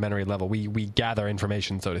a rudimentary level. We gather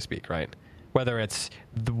information, so to speak, right? Whether it's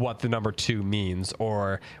what the number 2 means,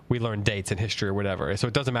 or we learn dates in history or whatever. So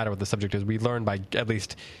it doesn't matter what the subject is. We learn by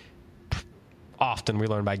often we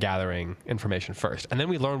learn by gathering information first, and then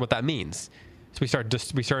we learn what that means. So we start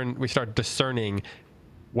discerning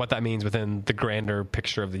what that means within the grander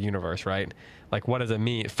picture of the universe, right? Like, what does it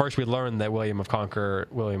mean? First, we learn that William of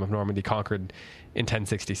Normandy conquered in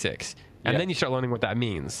 1066, and then you start learning what that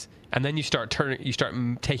means, and then you start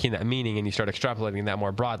taking that meaning and you start extrapolating that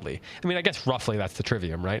more broadly. I mean, I guess roughly that's the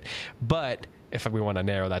trivium, right? But if we want to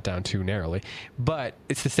narrow that down too narrowly, but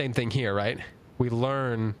it's the same thing here, right? We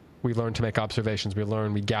learn to make observations,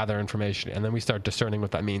 we gather information, and then we start discerning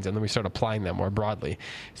what that means, and then we start applying that more broadly.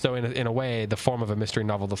 So in a way, the form of a mystery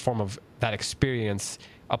novel, the form of that experience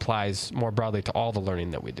applies more broadly to all the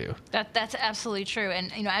learning that we do. That's absolutely true.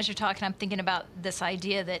 And, as you're talking, I'm thinking about this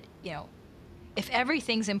idea that, if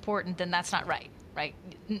everything's important, then that's not right. Right?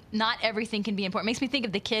 Not everything can be important. It makes me think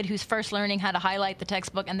of the kid who's first learning how to highlight the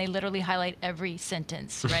textbook, and they literally highlight every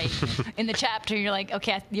sentence, right? In the chapter, you're like,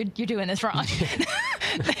 okay, you're doing this wrong.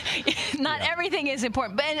 Not everything is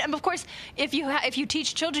important. But and of course, if you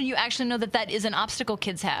teach children, you actually know that is an obstacle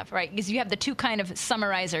kids have, right? Because you have the two kind of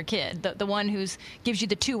summarizer kid, the one who's gives you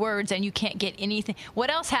the 2 words and you can't get anything. What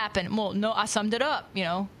else happened? Well, no, I summed it up.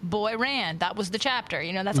 Boy ran. That was the chapter.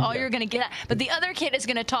 That's all you're going to get. But the other kid is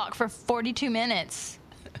going to talk for 42 minutes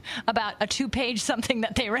about a 2-page something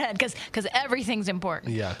that they read because everything's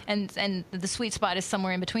important. Yeah. And the sweet spot is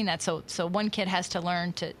somewhere in between that. So one kid has to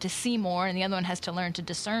learn to see more, and the other one has to learn to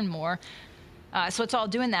discern more. So it's all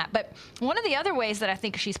doing that. But one of the other ways that I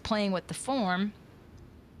think she's playing with the form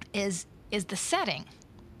is the setting.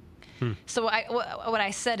 So what I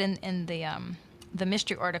said in the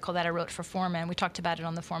mystery article that I wrote for Forma, and we talked about it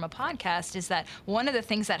on the Forma podcast, is that one of the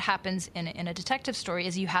things that happens in a detective story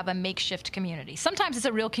is you have a makeshift community. Sometimes it's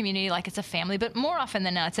a real community, like it's a family, but more often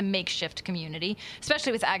than not, it's a makeshift community.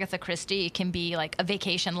 Especially with Agatha Christie, it can be like a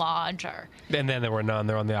vacation lodge, and then there were none.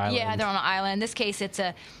 They're on the island. Yeah, they're on an island. In this case, it's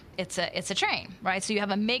a train, right? So you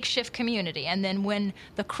have a makeshift community, and then when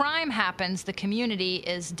the crime happens, the community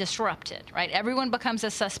is disrupted, right? Everyone becomes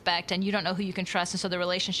a suspect, and you don't know who you can trust, and so the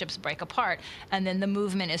relationships break apart, and then the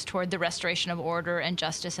movement is toward the restoration of order and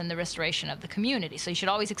justice and the restoration of the community. So you should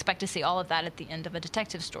always expect to see all of that at the end of a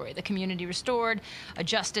detective story. The community restored, a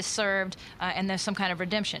justice served, and there's some kind of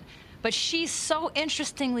redemption. But she's so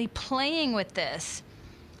interestingly playing with this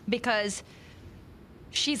because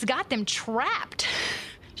she's got them trapped.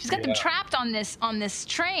 She's got them trapped on this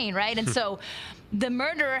train, right? And so the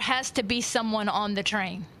murderer has to be someone on the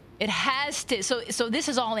train. It has to. So this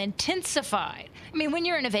is all intensified. I mean, when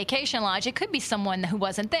you're in a vacation lodge, it could be someone who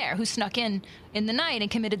wasn't there, who snuck in the night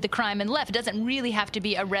and committed the crime and left. It doesn't really have to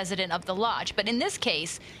be a resident of the lodge. But in this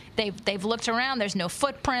case, they've looked around. There's no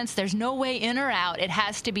footprints. There's no way in or out. It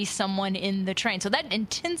has to be someone in the train. So that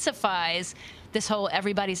intensifies this whole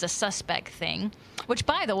everybody's a suspect thing, which,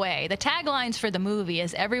 by the way, the taglines for the movie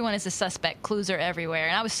is everyone is a suspect, clues are everywhere.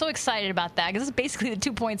 And I was so excited about that because this is basically the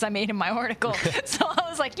 2 points I made in my article. So I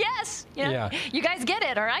was like, yes, you guys get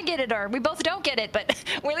it, or I get it, or we both don't get it, but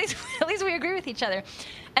at least we agree with each other.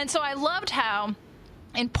 And so I loved how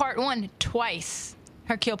in part one, twice,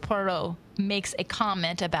 Hercule Poirot makes a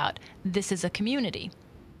comment about this is a community.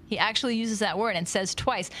 He actually uses that word and says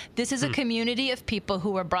twice, this is a community of people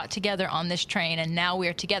who were brought together on this train, and now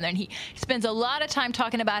we're together. And he spends a lot of time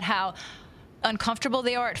talking about how uncomfortable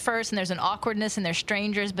they are at first, and there's an awkwardness, and they're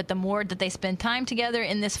strangers, but the more that they spend time together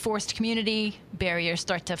in this forced community, barriers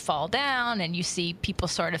start to fall down, and you see people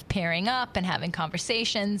sort of pairing up and having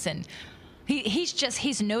conversations, and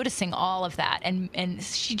he's noticing all of that. And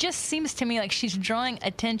she just seems to me like she's drawing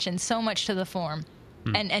attention so much to the form.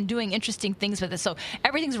 And doing interesting things with it. So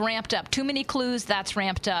everything's ramped up. Too many clues, that's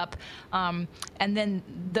ramped up. And then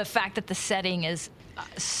the fact that the setting is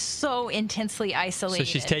so intensely isolated.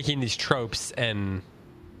 So she's taking these tropes and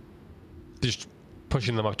just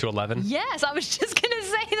pushing them up to 11? Yes, I was just going to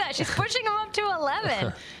say that. She's pushing them up to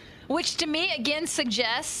 11. Which to me, again,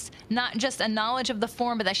 suggests not just a knowledge of the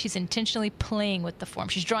form, but that she's intentionally playing with the form.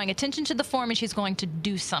 She's drawing attention to the form, and she's going to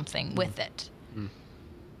do something with it.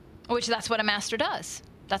 Which that's what a master does.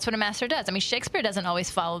 That's what a master does. I mean, Shakespeare doesn't always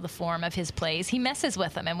follow the form of his plays. He messes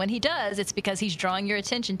with them. And when he does, it's because he's drawing your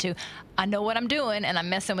attention to, I know what I'm doing, and I'm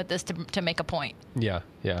messing with this to make a point. Yeah.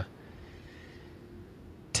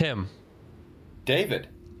 Tim. David.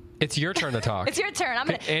 It's your turn to talk. It's your turn.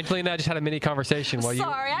 Angelina and I just had a mini conversation while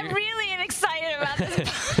Sorry, I really am excited about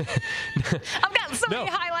this. I've got so many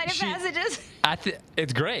highlighted passages.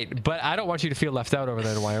 It's great, but I don't want you to feel left out over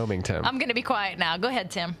there in Wyoming, Tim. I'm going to be quiet now. Go ahead,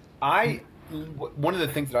 Tim. One of the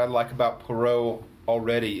things that I like about Poirot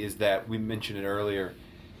already is that we mentioned it earlier.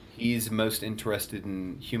 He's most interested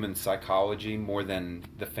in human psychology more than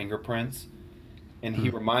the fingerprints, and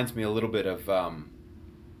he reminds me a little bit of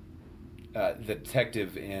the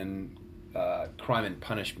detective in Crime and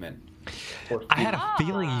Punishment. I had a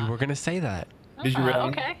feeling you were going to say that. Did you really?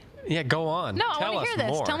 Okay. Yeah, go on. No, I want to hear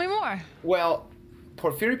this. More. Tell me more. Well,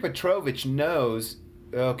 Porfiry Petrovich knows.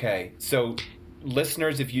 Okay, so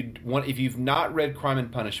listeners, if you've not read Crime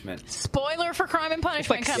and Punishment, spoiler for Crime and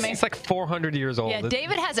Punishment coming. It's like 400 years old. Yeah,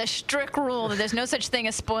 David has a strict rule that there's no such thing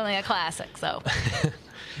as spoiling a classic. So.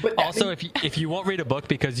 But also, if you won't read a book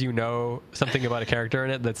because you know something about a character in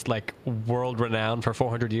it that's like world renowned for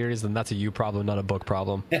 400 years, then that's a you problem, not a book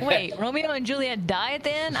problem. Wait, Romeo and Juliet die at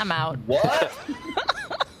the end? I'm out. What?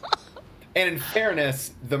 And in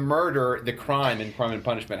fairness, the crime in Crime and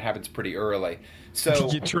Punishment happens pretty early. So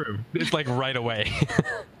true. It's like right away.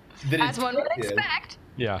 As one would expect.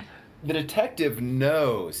 Yeah. The detective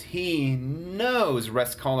knows. He knows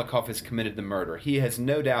Raskolnikov has committed the murder. He has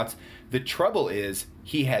no doubts. The trouble is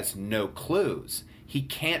he has no clues. He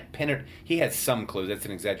can't pin it. He has some clues. That's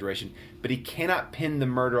an exaggeration. But he cannot pin the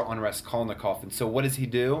murder on Raskolnikov. And so what does he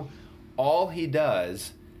do? All he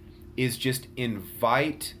does is just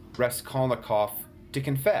invite Raskolnikov to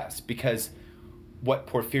confess. Because what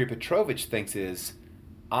Porfiry Petrovich thinks is,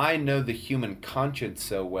 I know the human conscience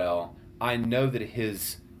so well. I know that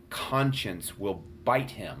his conscience will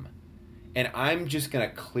bite him, and I'm just going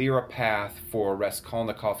to clear a path for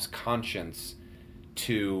Raskolnikov's conscience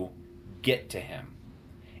to get to him.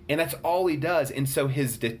 And that's all he does. And so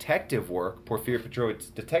his detective work, Porfiry Petrovich's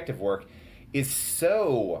detective work, is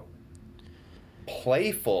so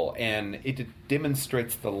playful, and it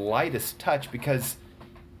demonstrates the lightest touch because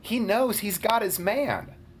he knows he's got his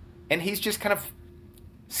man, and he's just kind of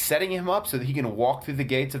setting him up so that he can walk through the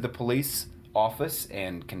gates of the police office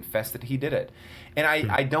and confess that he did it. And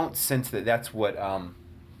I don't sense that that's what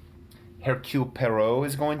Hercule Poirot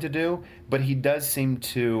is going to do, but he does seem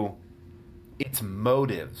to. It's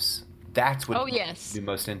motives. That's what he's the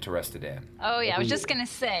most interested in. Oh yeah, I was just gonna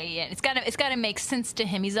say, it's got to make sense to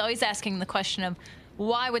him. He's always asking the question of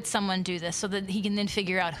why would someone do this, so that he can then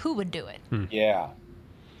figure out who would do it. Yeah.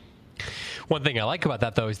 One thing I like about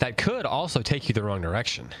that though is that could also take you the wrong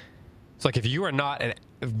direction. It's like if you are not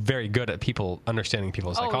very good at understanding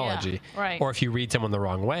people's psychology, right, or if you read someone the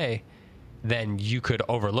wrong way, then you could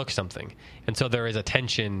overlook something. And so there is a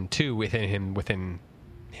tension too within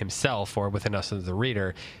himself or within us as the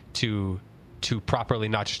reader to to properly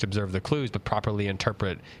not just observe the clues, but properly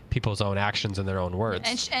interpret people's own actions and their own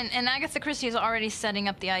words. And Agatha Christie is already setting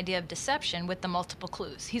up the idea of deception with the multiple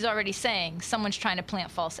clues. He's already saying someone's trying to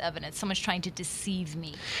plant false evidence. Someone's trying to deceive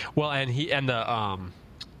me. Well, and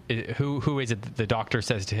who is it? The doctor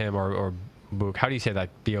says to him, or Book. How do you say that?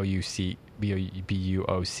 B-O-U-C,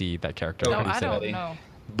 that character. No, I don't know.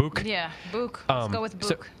 Book. Yeah, Book. Let's go with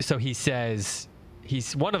Book. So he says.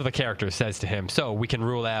 One of the characters says to him, so we can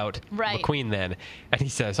rule out McQueen then. And he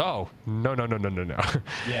says, oh, no.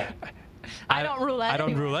 Yeah. I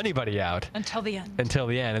don't rule anybody out. Until the end.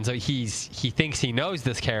 And so he thinks he knows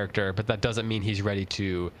this character, but that doesn't mean he's ready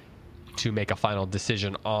to make a final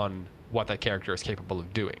decision on what that character is capable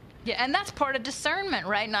of doing. Yeah, and that's part of discernment,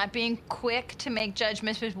 right? Not being quick to make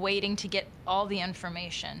judgments, but waiting to get all the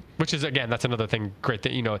information. Which is, again, that's another thing great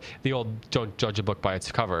that, the old don't judge a book by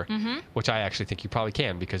its cover, which I actually think you probably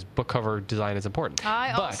can, because book cover design is important.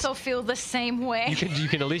 I also feel the same way. You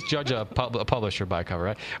can at least judge a publisher by cover,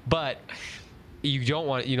 right? But you don't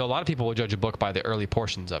want, a lot of people will judge a book by the early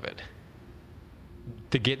portions of it.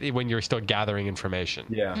 When you're still gathering information.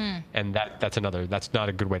 Yeah. And that's not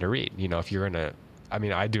a good way to read. If you're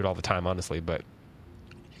I do it all the time, honestly, but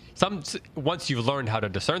once you've learned how to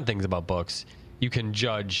discern things about books, you can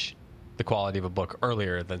judge the quality of a book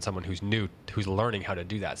earlier than someone who's learning how to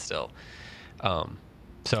do that still.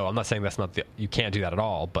 So I'm not saying you can't do that at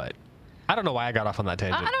all, but I don't know why I got off on that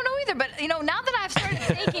tangent. I don't know either, but now that I've started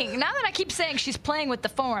thinking, now that I keep saying she's playing with the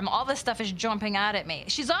form, all this stuff is jumping out at me.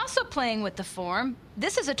 She's also playing with the form.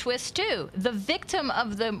 This is a twist too. The victim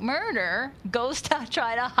of the murder goes to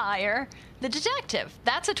try to hire the detective.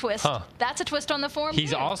 That's a twist. Huh. That's a twist on the form.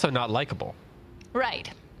 He's too. also not likable. Right.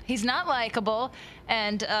 He's not likable,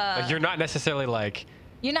 and you're not necessarily like.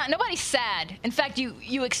 Nobody's sad. In fact,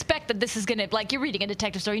 you expect that this is gonna, like, you're reading a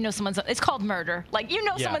detective story, it's called murder. Like,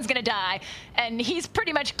 someone's gonna die, and he's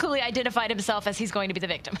pretty much clearly identified himself as he's going to be the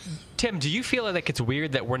victim. Tim, do you feel like it's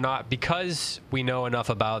weird that we're not, because we know enough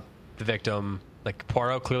about the victim, like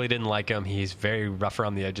Poirot clearly didn't like him, he's very rough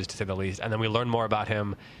around the edges to say the least, and then we learn more about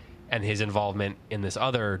him and his involvement in this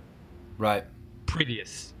other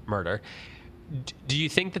previous murder. Do you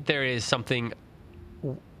think that there is something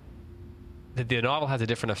that the novel has a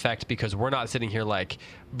different effect because we're not sitting here like,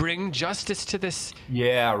 bring justice to this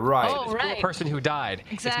poor person who died.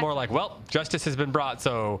 Exactly. It's more like, well, justice has been brought,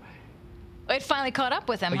 so... It finally caught up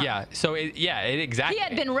with him, huh? Yeah, so exactly. He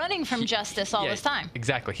had been running from justice all this time.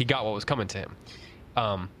 Exactly. He got what was coming to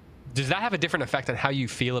him. Does that have a different effect on how you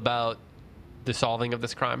feel about the solving of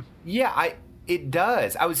this crime? Yeah, it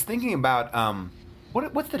does. I was thinking about,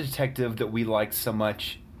 what's the detective that we liked so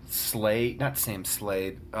much? Not Sam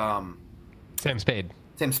Slade. Sam Spade.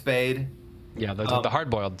 Sam Spade. Yeah, the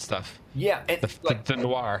hard-boiled stuff. Yeah. And the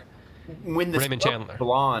noir. When this Raymond Chandler.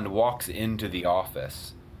 blonde walks into the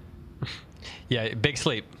office. Yeah, big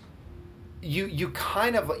sleep. You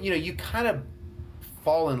kind of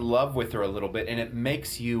fall in love with her a little bit, and it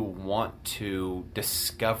makes you want to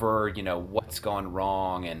discover, what's gone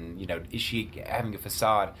wrong, and, is she having a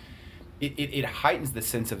facade? It heightens the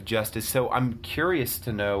sense of justice. So I'm curious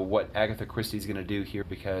to know what Agatha Christie's going to do here,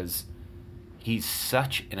 because he's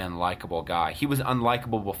such an unlikable guy. He was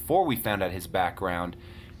unlikable before we found out his background,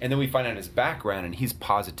 and then we find out his background, and he's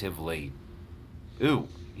positively,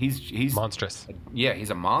 he's monstrous. Yeah,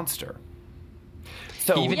 he's a monster.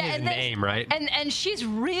 So even his name, right? And she's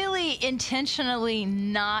really intentionally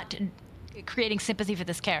not creating sympathy for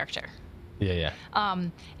this character. Yeah.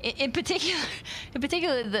 In particular,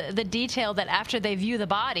 the detail that after they view the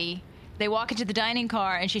body, they walk into the dining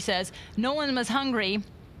car, and she says, "No one was hungry."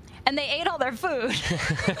 And they ate all their food.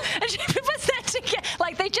 And she puts that together.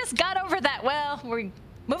 Like, they just got over that, well, we're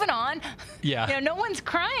moving on. Yeah. No one's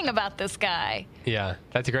crying about this guy. Yeah,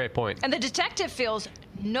 that's a great point. And the detective feels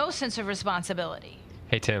no sense of responsibility.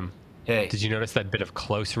 Hey, Tim. Hey. Did you notice that bit of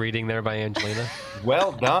close reading there by Angelina?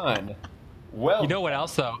 Well done. You know what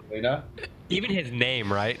else, though? Angelina? Even his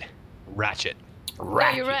name, right? Ratchet.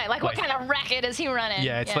 Yeah, you're right. Like, what kind of racket is he running?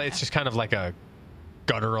 Yeah, it's just kind of like a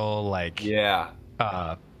guttural, like... Yeah.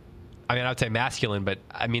 I would say masculine, but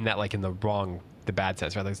I mean that like in the bad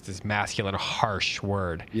sense, right? There's this masculine, harsh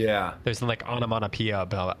word. Yeah. There's like onomatopoeia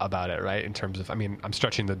about it, right? In terms of, I'm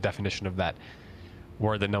stretching the definition of that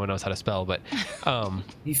word that no one knows how to spell, but...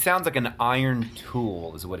 he sounds like an iron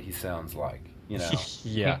tool is what he sounds like,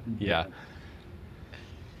 Yeah.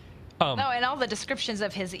 And all the descriptions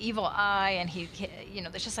of his evil eye, and he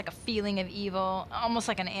there's just like a feeling of evil, almost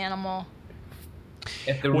like an animal.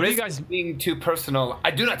 At the risk of being too personal,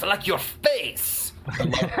 I do not like your face.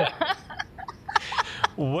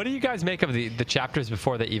 What do you guys make of the chapters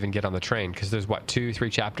before they even get on the train? Because there's,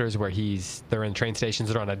 2-3 chapters where they're in train stations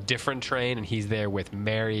that are on a different train, and he's there with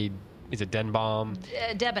Mary, is it Denbaum?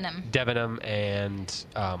 Debenham, and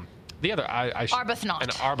the other... Arbuthnot. An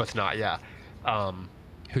Arbuthnot, yeah.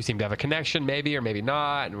 Who seem to have a connection, maybe, or maybe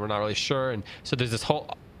not, and we're not really sure. And so there's this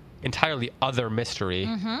whole entirely other mystery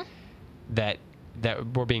that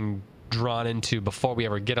we're being drawn into before we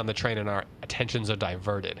ever get on the train, and our attentions are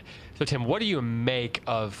diverted. So Tim, what do you make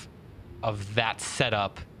of that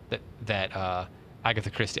setup that Agatha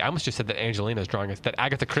Christie, I almost just said that Angelina's drawing us, that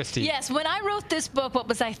Agatha Christie... Yes, when I wrote this book, what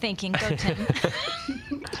was I thinking? Go, Tim.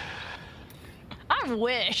 I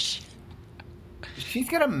wish. She's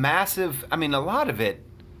got a massive, a lot of it,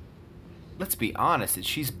 let's be honest, is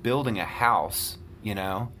she's building a house,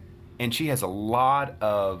 and she has a lot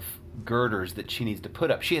of girders that she needs to put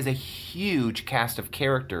up. She has a huge cast of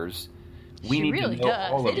characters. She really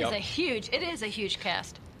does. It is a huge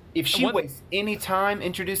cast. If she wastes any time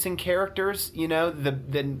introducing characters,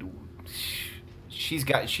 then she's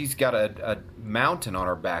got a mountain on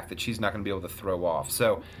her back that she's not going to be able to throw off.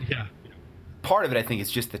 So part of it, I think, is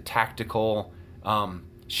just the tactical.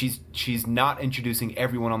 She's not introducing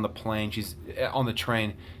everyone on the plane. She's on the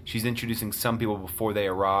train. She's introducing some people before they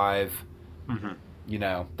arrive.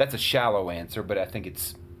 That's a shallow answer, but I think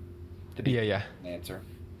it's the deep answer.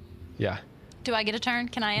 Yeah. Do I get a turn?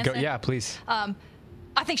 Can I answer? Yeah, please.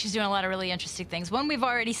 I think she's doing a lot of really interesting things. One, we've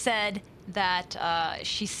already said that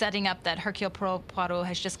she's setting up that Hercule Poirot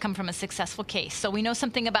has just come from a successful case. So we know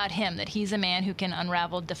something about him, that he's a man who can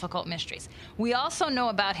unravel difficult mysteries. We also know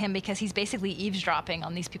about him because he's basically eavesdropping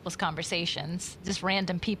on these people's conversations, just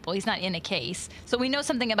random people. He's not in a case. So we know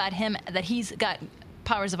something about him, that he's got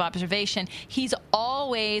powers of observation. He's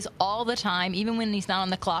always, all the time, even when he's not on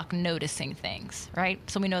the clock, noticing things, right?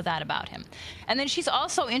 So we know that about him. And then she's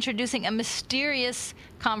also introducing a mysterious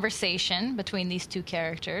conversation between these two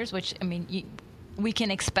characters, which, we can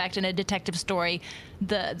expect in a detective story.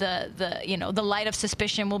 The light of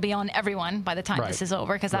suspicion will be on everyone by the time this is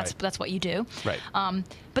over, because that's what you do. Right.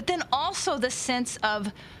 But then also the sense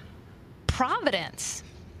of providence,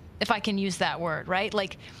 if I can use that word, right?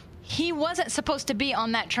 Like, he wasn't supposed to be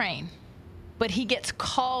on that train, but he gets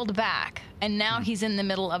called back, and now he's in the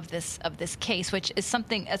middle of this case, which is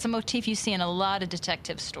it's a motif you see in a lot of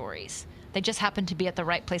detective stories. They just happen to be at the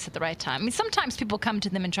right place at the right time. Sometimes people come to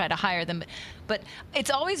them and try to hire them, but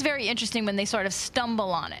it's always very interesting when they sort of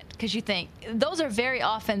stumble on it, because you think those are very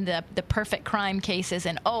often the perfect crime cases,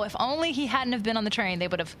 and if only he hadn't have been on the train, they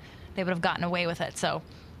would have gotten away with it. So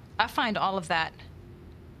I find all of that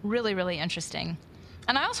really, really interesting.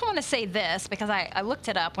 And I also want to say this, because I looked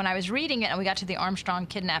it up. When I was reading it and we got to the Armstrong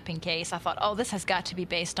kidnapping case, I thought, this has got to be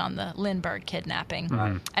based on the Lindbergh kidnapping.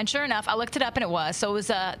 Mm-hmm. And sure enough, I looked it up, and it was. So it was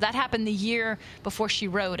that happened the year before she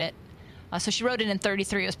wrote it. So she wrote it in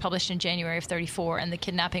 1933. It was published in January of 1934, and the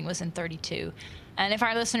kidnapping was in 1932. And if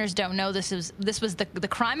our listeners don't know, this was the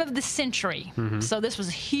crime of the century. Mm-hmm. So this was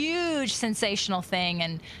a huge sensational thing,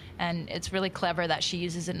 and it's really clever that she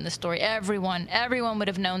uses it in the story. Everyone would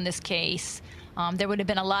have known this case. There would have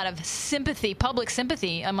been a lot of public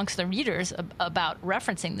sympathy amongst the readers about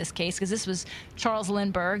referencing this case, because this was Charles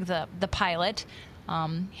Lindbergh, the pilot.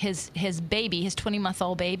 His baby, his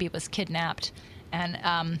 20-month-old baby, was kidnapped.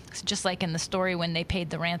 And just like in the story, when they paid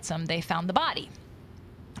the ransom, they found the body.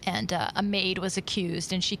 And a maid was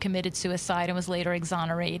accused, and she committed suicide and was later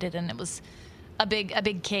exonerated. And it was a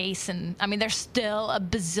big case. And there's still a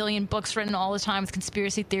bazillion books written all the time with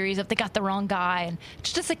conspiracy theories of they got the wrong guy, and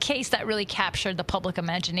it's just a case that really captured the public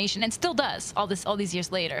imagination, and still does all these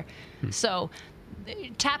years later. So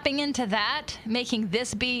tapping into that, making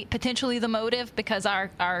this be potentially the motive because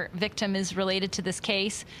our victim is related to this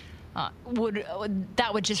case, would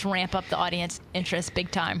just ramp up the audience interest big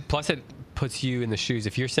time. Plus, it puts you in the shoes,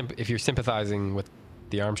 if you're sympathizing with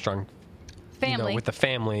the Armstrong family, with the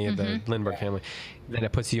family of the Lindbergh family, then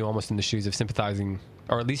it puts you almost in the shoes of sympathizing,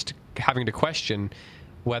 or at least having to question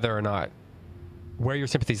whether or not where your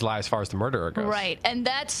sympathies lie as far as the murderer goes. Right, and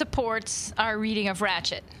that supports our reading of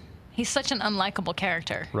Ratchet. He's such an unlikable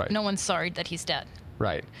character. Right. No one's sorry that he's dead.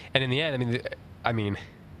 Right, and in the end,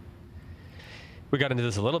 we got into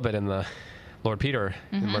this a little bit in the Lord Peter,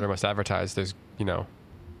 in Murder Must Advertise. There's,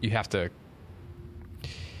 you have to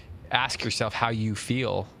ask yourself how you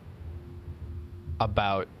feel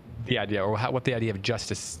about the idea, or what the idea of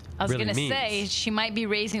justice really means. I was going to say, she might be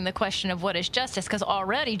raising the question of what is justice, because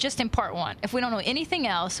already, just in part one, if we don't know anything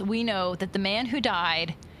else, we know that the man who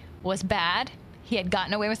died was bad, he had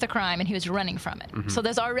gotten away with the crime, and he was running from it. Mm-hmm. So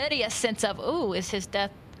there's already a sense of, is his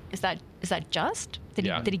death, is that just?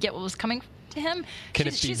 Did he get what was coming to him.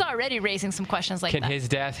 Can She's already raising some questions like that. Can his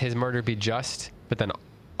death, his murder be just, but then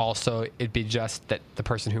also it be just that the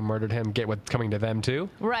person who murdered him get what's coming to them too?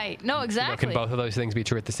 Right. No, exactly. Can both of those things be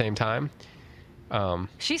true at the same time?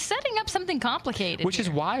 She's setting up something complicated. Which is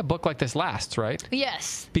why a book like this lasts, right?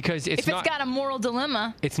 Yes. Because it's got a moral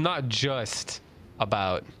dilemma. It's not just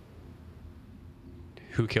about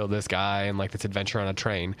who killed this guy and like this adventure on a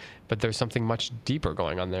train, but there's something much deeper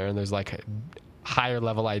going on there, and there's like higher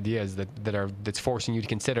level ideas that's forcing you to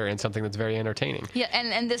consider, and something that's very entertaining. Yeah,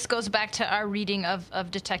 and this goes back to our reading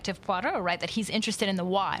of Detective Poirot, right? That he's interested in the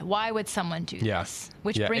why. Why would someone do this?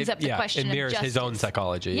 Which brings up the question of justice. It mirrors his own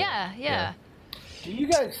psychology. Yeah. Do you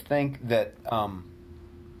guys think that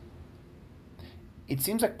it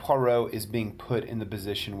seems like Poirot is being put in the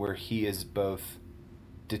position where he is both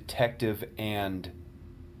detective and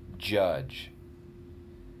judge?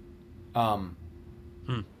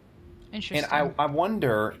 Interesting. And I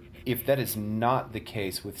wonder if that is not the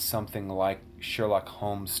case with something like Sherlock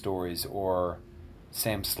Holmes stories or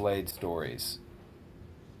Sam Slade stories.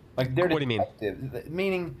 Like they're what do you mean?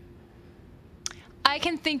 Meaning, I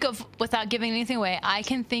can think of, without giving anything away, I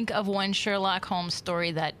can think of one Sherlock Holmes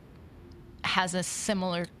story that has a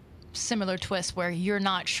similar twist where you're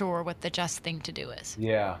not sure what the just thing to do is.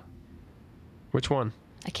 Yeah. Which one?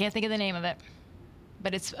 I can't think of the name of it,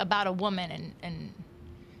 but it's about a woman, and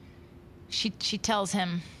she tells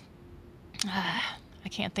him, I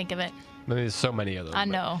can't think of it. There's so many of them. I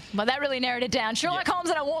know, but that really narrowed it down. Sherlock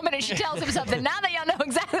Holmes and a woman, and she tells him something. Now that y'all know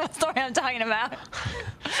exactly what story I'm talking about.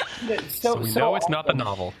 So we know it's not the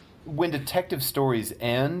novel. When detective stories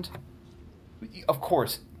end, of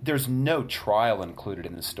course, there's no trial included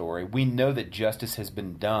in the story. We know that justice has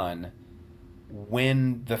been done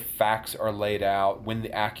when the facts are laid out, when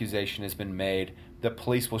the accusation has been made. The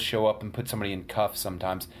police will show up and put somebody in cuffs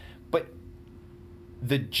sometimes. But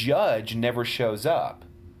the judge never shows up.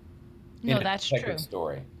 No, that's true.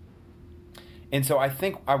 Story. And so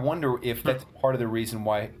I wonder if that's part of the reason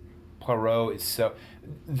why Poirot is so,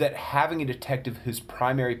 that having a detective whose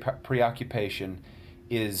primary preoccupation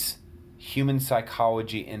is human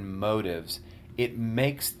psychology and motives, it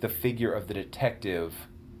makes the figure of the detective,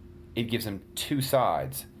 it gives him two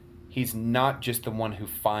sides. He's not just the one who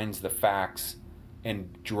finds the facts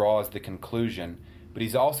and draws the conclusion, but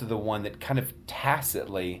he's also the one that kind of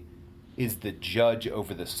tacitly is the judge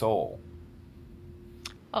over the soul.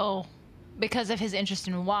 Oh, because of his interest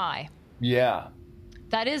in why. Yeah.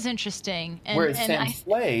 That is interesting. Whereas Sam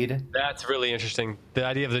Slade... That's really interesting. The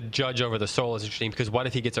idea of the judge over the soul is interesting, because what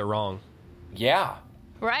if he gets it wrong? Yeah.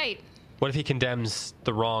 Right. What if he condemns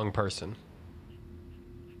the wrong person?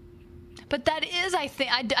 But that is, I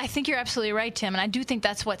think you're absolutely right, Tim, and I do think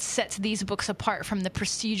that's what sets these books apart from the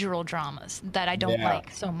procedural dramas that I don't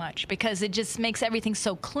like so much, because it just makes everything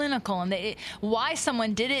so clinical, and why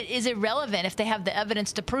someone did it is irrelevant if they have the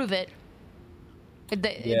evidence to prove it. They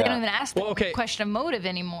don't even ask the question of motive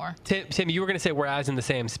anymore. Tim, you were going to say whereas in the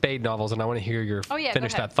Sam Spade novels, and I want to hear your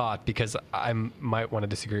finish that thought, because I might want to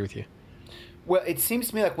disagree with you. Well, it seems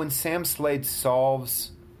to me like when Sam Slade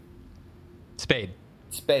solves... Spade,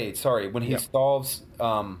 when he solves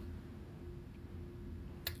a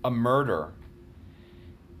murder,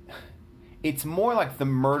 it's more like the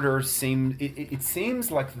murder seems... It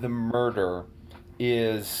seems like the murder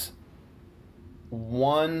is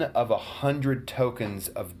one of 100 tokens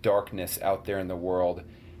of darkness out there in the world,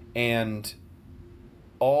 and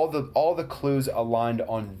all the clues aligned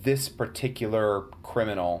on this particular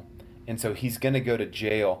criminal, and so he's going to go to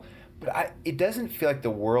jail. But it doesn't feel like the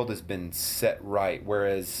world has been set right,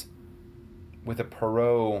 whereas with a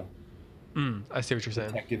Poirot I see what you're saying.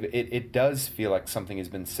 detective, it does feel like something has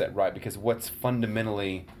been set right, because what's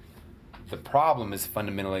fundamentally... The problem is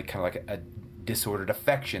fundamentally kind of like a disordered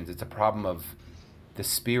affections. It's a problem of the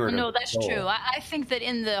spirit. No, of the that's soul. true. I think that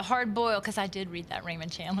in the Hard Boil, because I did read that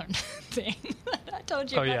Raymond Chandler thing I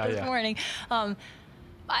told you about this morning.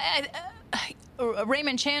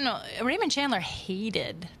 Raymond Chandler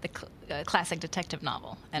hated the classic detective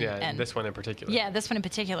novel. And this one in particular. Yeah, this one in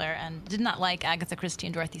particular, and did not like Agatha Christie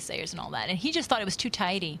and Dorothy Sayers and all that. And he just thought it was too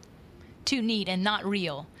tidy, too neat, and not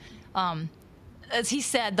real. As he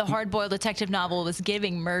said, the hard-boiled detective novel was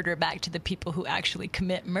giving murder back to the people who actually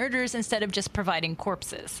commit murders instead of just providing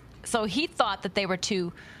corpses. So he thought that they were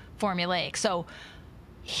too formulaic. So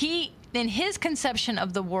in his conception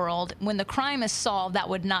of the world, when the crime is solved, that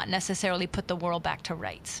would not necessarily put the world back to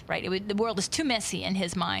rights, right? The world is too messy in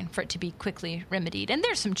his mind for it to be quickly remedied. And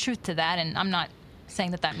there's some truth to that, and I'm not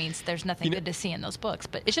saying that means there's nothing good to see in those books,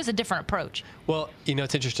 but it's just a different approach. Well,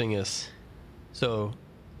 what's interesting is, so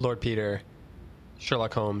Lord Peter,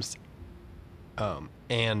 Sherlock Holmes,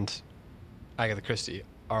 and Agatha Christie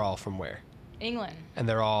are all from where? England. And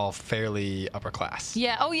they're all fairly upper class.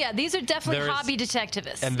 Yeah. Oh, yeah. These are definitely hobby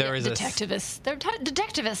detectivists. And there is detectivists. They're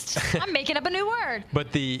detectivists. I'm making up a new word.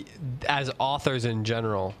 But as authors in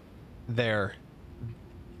general, they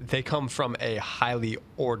come from a highly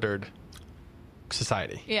ordered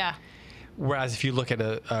society. Yeah. Whereas if you look at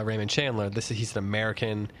a Raymond Chandler, he's an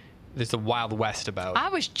American. There's a Wild West about. I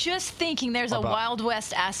was just thinking there's a Wild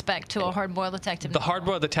West aspect to a hard-boiled detective. The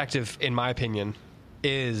hard-boiled detective, in my opinion,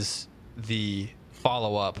 is the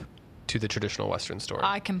follow-up to the traditional Western story.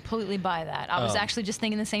 I completely buy that. I was actually just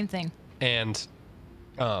thinking the same thing. And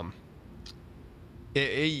that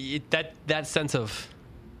sense of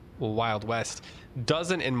Wild West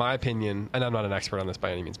doesn't, in my opinion, and I'm not an expert on this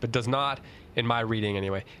by any means, but does not, in my reading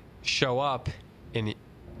anyway, show up in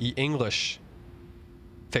English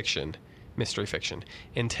fiction, mystery fiction,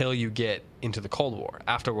 until you get into the Cold War,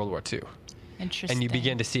 after World War II. Interesting. And you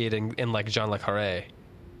begin to see it in like Jean Le Carré,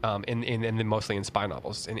 in mostly in spy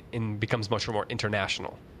novels, and becomes much more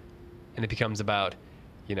international. And it becomes about,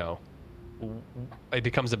 the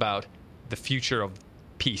future of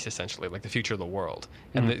peace, essentially, like the future of the world.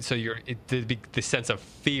 And so the sense of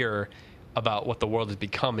fear about what the world is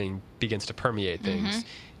becoming begins to permeate things.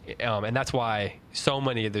 And that's why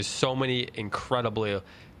there's so many incredibly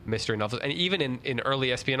mystery novels. And even in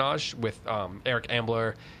early espionage with Eric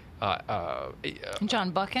Ambler, John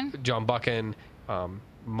Buchan,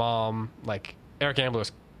 Mom, like Eric Ambler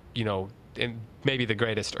is, maybe the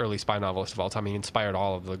greatest early spy novelist of all time. He inspired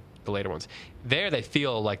all of the later ones. There, they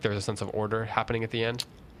feel like there's a sense of order happening at the end.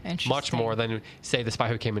 Much more than, say, The Spy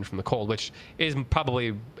Who Came In From the Cold, which is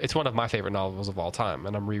it's one of my favorite novels of all time,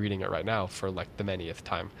 and I'm rereading it right now for like the manyth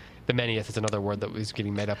time. The manyth is another word that was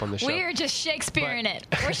getting made up on the show. We're just Shakespeareing it.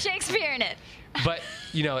 We're Shakespeareing it. But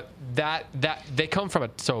that they come from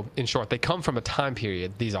in short, they come from a time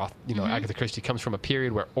period. These Agatha Christie comes from a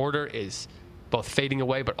period where order is both fading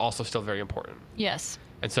away, but also still very important. Yes.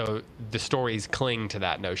 And so the stories cling to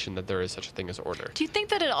that notion that there is such a thing as order. Do you think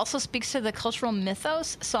that it also speaks to the cultural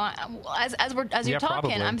mythos? So as you're talking,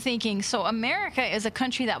 probably. I'm thinking, so America is a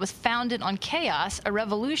country that was founded on chaos, a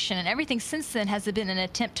revolution, and everything since then has been an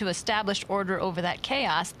attempt to establish order over that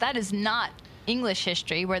chaos. That is not English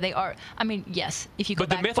history, where they are. I mean, yes, if you go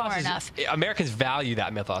back far enough. Americans value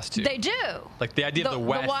that mythos too. They do. Like the idea of the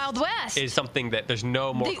West, Wild West, is something that there's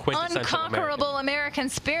no more quintessential unconquerable American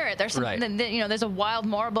spirit. There's something that, there's a wild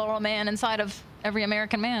Marlboro man inside of every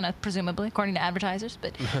American man, presumably, according to advertisers.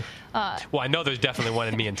 But well, I know there's definitely one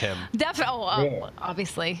in me and Tim.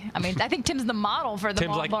 Obviously. I mean, I think Tim's the model for the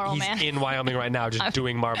Marlboro man. He's in Wyoming right now, just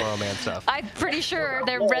doing Marlboro man stuff. I'm pretty sure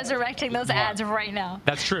they're resurrecting those ads right now.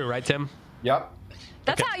 That's true, right, Tim? Yep.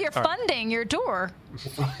 That's how you're funding your tour.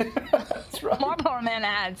 That's right. Marlboro Man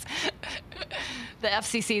ads. The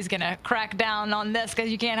FCC is going to crack down on this because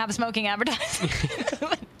you can't have smoking advertising.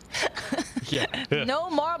 Yeah. No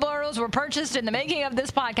Marlboros were purchased in the making of this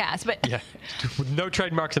podcast. But no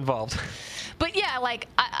trademarks involved. But yeah, like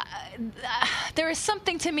there is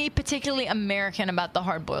something to me particularly American about the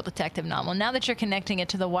hard-boiled detective novel. Now that you're connecting it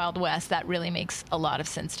to the Wild West, that really makes a lot of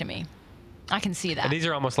sense to me. I can see that. And these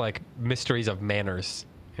are almost like mysteries of manners,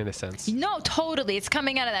 in a sense. No, totally. It's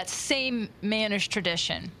coming out of that same manners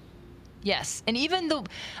tradition. Yes. And even the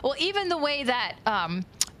way that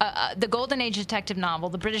the Golden Age detective novel,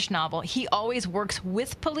 the British novel, he always works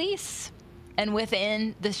with police and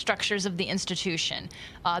within the structures of the institution.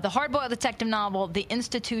 The hard-boiled detective novel, the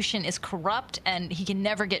institution is corrupt and he can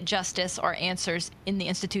never get justice or answers in the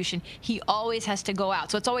institution. He always has to go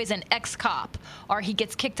out. So it's always an ex-cop, or he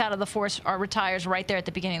gets kicked out of the force or retires right there at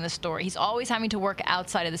the beginning of the story. He's always having to work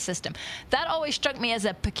outside of the system. That always struck me as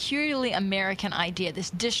a peculiarly American idea, this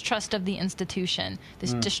distrust of the institution,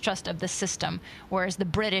 this distrust of the system, whereas the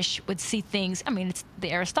British would see things, I mean, it's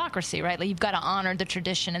the aristocracy, right? Like, you've got to honor the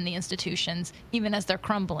tradition and the institutions, even as they're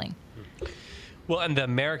crumbling. Well, and the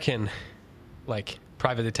American, like,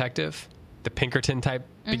 private detective, the Pinkerton type,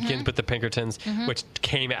 begins with the Pinkertons, which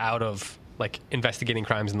came out of, like, investigating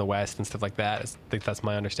crimes in the West and stuff like that. I think that's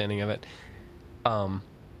my understanding of it.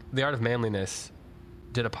 The Art of Manliness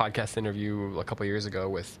did a podcast interview a couple years ago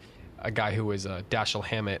with a guy who was a Dashiell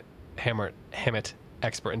Hammett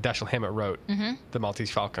expert, and Dashiell Hammett wrote The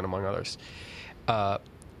Maltese Falcon, among others.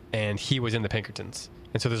 And he was in the Pinkertons.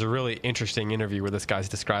 And so there's a really interesting interview where this guy's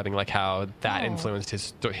describing like how that influenced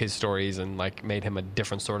his stories and like made him a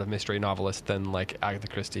different sort of mystery novelist than like Agatha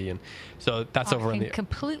Christie. And so that's over in the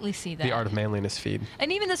completely see that. The Art of Manliness feed.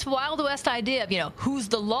 And even this Wild West idea of, who's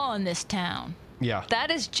the law in this town? Yeah.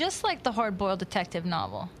 That is just like the hard-boiled detective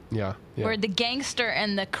novel. Yeah. Where the gangster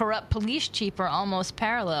and the corrupt police chief are almost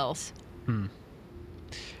parallels.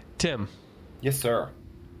 Tim, Yes, sir.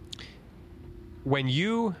 When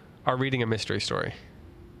you are reading a mystery story,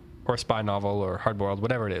 or a spy novel, or hardboiled,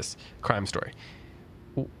 whatever it is, crime story,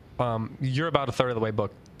 you're about a third of the way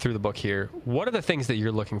through the book here. What are the things that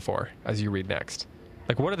you're looking for as you read next?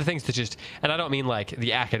 Like, what are the things that just, and I don't mean like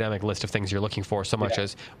the academic list of things you're looking for so much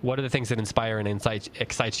as what are the things that inspire and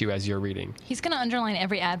excites you as you're reading? He's going to underline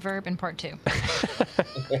every adverb in part 2.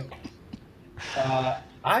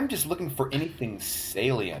 I'm just looking for anything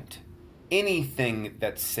salient. Anything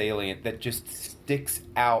that's salient that just sticks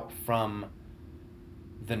out from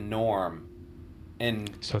the norm.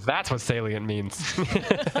 And so that's what salient means.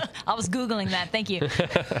 I was Googling that. Thank you.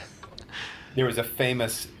 There was a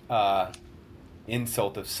famous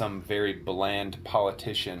insult of some very bland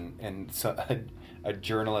politician, and so a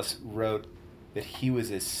journalist wrote that he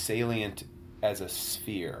was as salient as a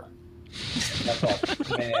sphere. I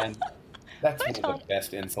thought, man, that's one of the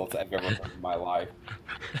best insults I've ever heard in my life.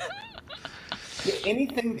 Yeah,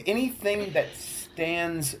 anything that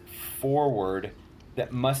stands forward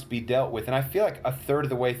that must be dealt with, and I feel like a third of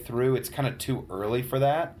the way through, it's kind of too early for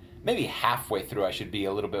that. Maybe halfway through, I should be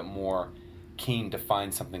a little bit more keen to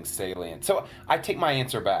find something salient. So I take my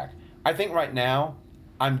answer back. I think right now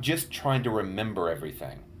I'm just trying to remember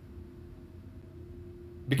everything.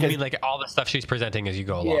 Because, you mean like all the stuff she's presenting as you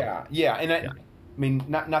go along? Yeah. And I mean,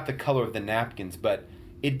 not the color of the napkins, but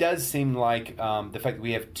it does seem like the fact that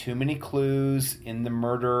we have too many clues in the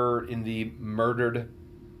murdered,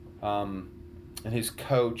 and his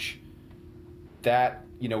coach, that,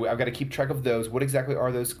 I've got to keep track of those. What exactly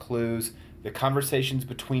are those clues? The conversations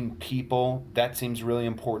between people, that seems really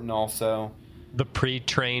important also. The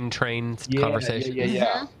pre-train conversation.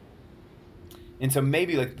 Yeah. And so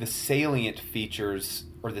maybe like the salient features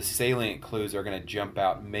or the salient clues are going to jump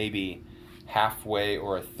out maybe halfway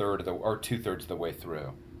or a third or 2/3 of the way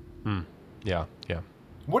through. Yeah.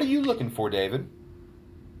 What are you looking for, David?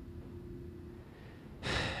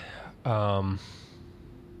 One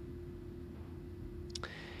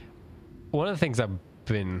of the things I've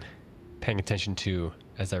been paying attention to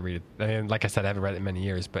as I read it, and like I said, I haven't read it in many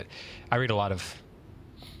years, but I read a lot of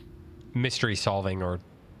mystery solving or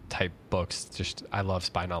type books. Just, I love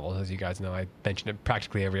spy novels, as you guys know. I mention it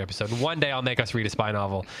practically every episode. One day I'll make us read a spy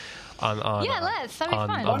novel on let's. That'd be fun.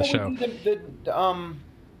 Why the don't show. we do the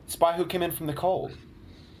Spy Who Came In From the Cold?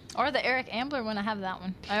 Or the Eric Ambler one. I have that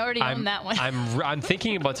one. I already own that one. I'm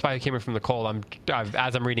thinking about Spy Who Came In From the Cold.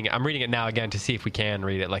 As I'm reading it now again to see if we can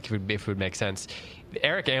read it, like if it would make sense.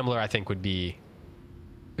 Eric Ambler, I think, would be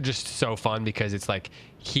just so fun because it's like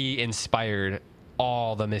he inspired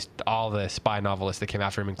all the spy novelists that came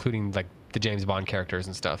after him, including like the James Bond characters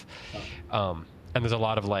and stuff. And there's a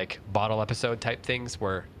lot of like bottle episode type things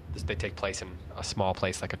where they take place in a small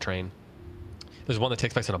place like a train. There's one that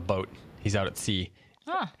takes place on a boat. He's out at sea.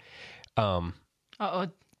 Did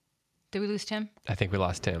we lose Tim? I think we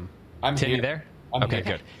lost Tim. I'm Tim, here. you there? I'm okay,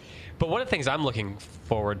 here. good. But one of the things I'm looking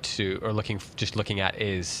forward to, or looking at,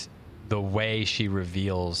 is the way she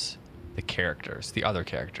reveals the characters, the other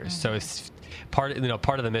characters. So it's part of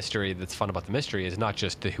the mystery that's fun about the mystery is not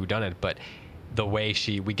just the whodunit, but the way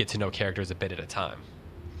we get to know characters a bit at a time.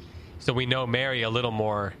 So we know Mary a little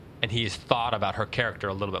more, and he's thought about her character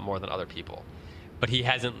a little bit more than other people. But he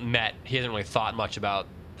hasn't really thought much about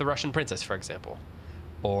the Russian princess, for example,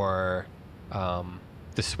 or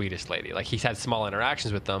the Swedish lady. Like, he's had small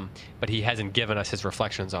interactions with them, but he hasn't given us his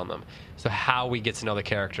reflections on them. So how we get to know the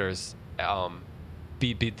characters,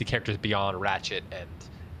 the characters beyond Ratchet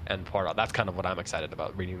and Poirot, that's kind of what I'm excited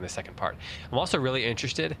about reading the second part. I'm also really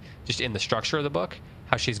interested just in the structure of the book,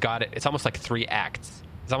 how she's got it. It's almost like 3 acts.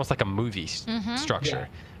 It's almost like a movie structure.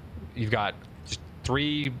 Yeah. You've got just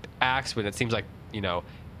 3 acts when it seems like,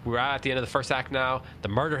 we're at the end of the first act now. The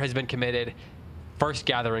murder has been committed. First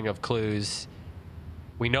gathering of clues.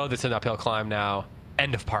 We know that's an uphill climb now.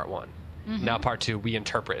 End of part 1. Now part 2, we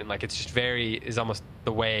interpret. And like, it's just is almost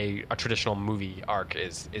the way a traditional movie arc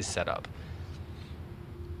is set up.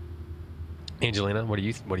 Angelina, what are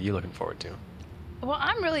you looking forward to? Well,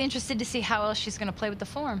 I'm really interested to see how else she's going to play with the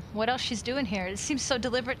form. What else she's doing here. It seems so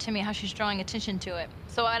deliberate to me how she's drawing attention to it.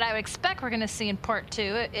 So what I would expect we're going to see in part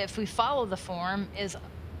 2, if we follow the form, is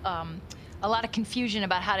a lot of confusion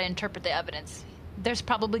about how to interpret the evidence. There's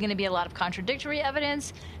probably going to be a lot of contradictory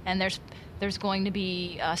evidence, and there's going to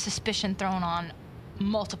be suspicion thrown on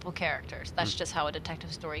multiple characters. That's just how a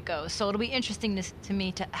detective story goes. So it'll be interesting to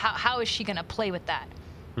me how is she going to play with that,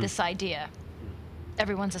 this idea.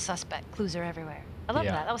 Everyone's a suspect. Clues are everywhere. I love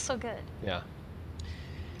that. That was so good. Yeah.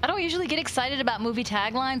 I don't usually get excited about movie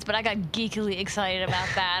taglines, but I got geekily excited about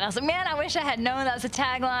that. I was like, man, I wish I had known that was a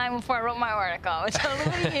tagline before I wrote my article. I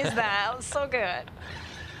totally used that. It was so good.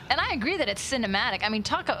 And I agree that it's cinematic. I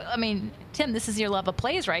mean, Tim, this is your love of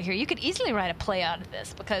plays right here. You could easily write a play out of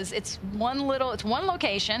this because it's one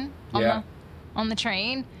location on the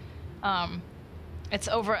train. It's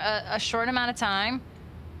over a short amount of time,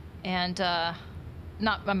 and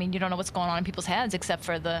you don't know what's going on in people's heads except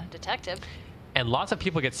for the detective. And lots of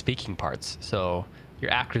people get speaking parts, so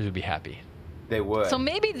your actors would be happy. They would. So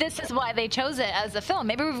maybe this is why they chose it as a film.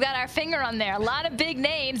 Maybe we've got our finger on there. A lot of big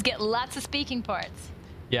names get lots of speaking parts.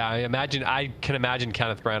 Yeah, I can imagine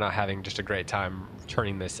Kenneth Branagh having just a great time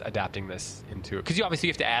adapting this into it. Because you have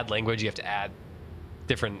to add language, you have to add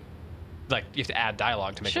different, you have to add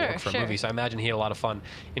dialogue to make it work for a movie. So I imagine he had a lot of fun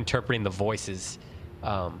interpreting the voices,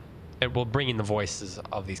 bringing the voices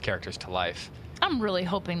of these characters to life. I'm really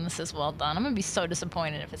hoping this is well done. I'm going to be so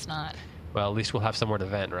disappointed if it's not. Well, at least we'll have somewhere to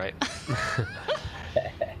vent, right?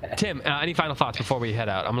 Tim, any final thoughts before we head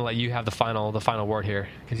out? I'm going to let you have the final word here,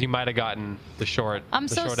 because you might have gotten the short. I'm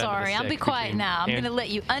so sorry. I'll be quiet now. I'm going to let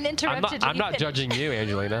you uninterruptedly. I'm not judging you,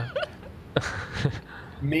 Angelina.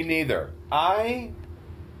 Me neither. I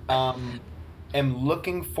am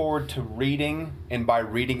looking forward to reading, and by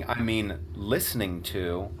reading I mean listening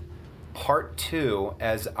to, part 2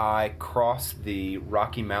 as I cross the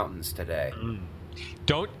Rocky Mountains today.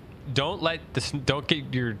 Don't get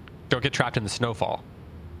trapped in the snowfall.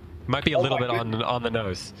 It might be a little bit on the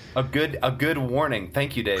nose. A good warning.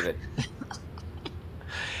 Thank you, David.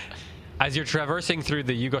 As you're traversing through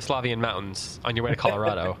the Yugoslavian mountains on your way to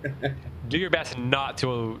Colorado, do your best not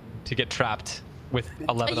to get trapped with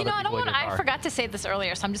 11 other people in your car. I forgot to say this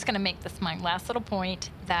earlier, so I'm just going to make this my last little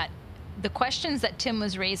point, that the questions that Tim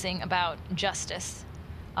was raising about justice,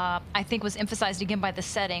 I think was emphasized again by the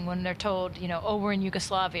setting when they're told, we're in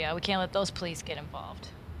Yugoslavia. We can't let those police get involved.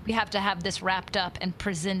 We have to have this wrapped up and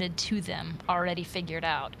presented to them, already figured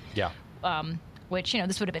out. Yeah. Which,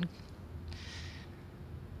 this would have been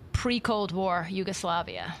pre-Cold War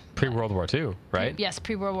Yugoslavia. Pre-World War II, right? Yes,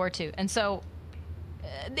 pre-World War II. And so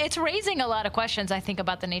it's raising a lot of questions, I think,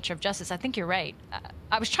 about the nature of justice. I think you're right.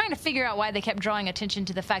 I was trying to figure out why they kept drawing attention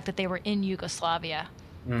to the fact that they were in Yugoslavia.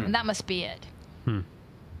 And that must be it.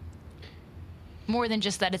 More than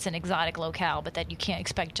just that it's an exotic locale, but that you can't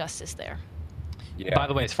expect justice there. Yeah. By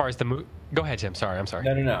the way, as far as the movie... Go ahead, Tim. I'm sorry.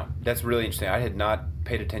 No. That's really interesting. I had not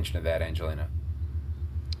paid attention to that, Angelina.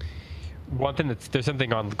 One thing there's something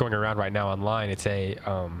going around right now online. It's a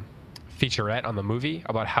featurette on the movie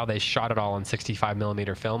about how they shot it all in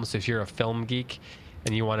 65mm film. So if you're a film geek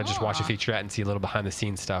and you want to just watch a featurette and see a little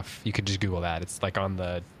behind-the-scenes stuff, you could just Google that. It's I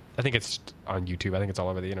think it's on YouTube. I think it's all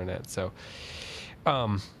over the internet. So,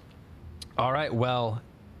 all right. Well,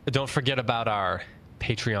 don't forget about our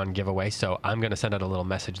Patreon giveaway. So I'm going to send out a little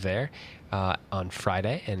message there on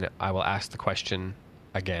Friday, and I will ask the question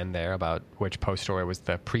again there about which Poe story was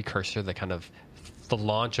the precursor, the kind of the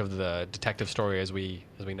launch of the detective story as we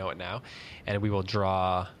know it now, and we will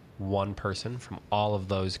draw one person from all of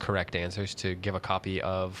those correct answers to give a copy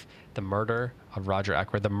of The Murder of Roger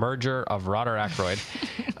Ackroyd, The Merger of Roger Ackroyd.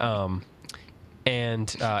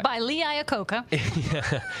 And by Lee Iacocca.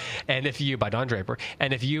 And by Don Draper.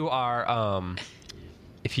 And if you are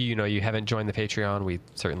if you haven't joined the Patreon, we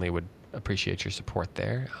certainly would appreciate your support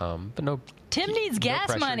there. But no, Tim needs gas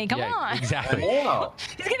pressure. money. Come on. Exactly. Wow.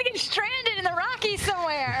 He's gonna get stranded in the Rockies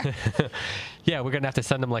somewhere. Yeah, we're gonna have to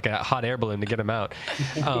send him like a hot air balloon to get him out.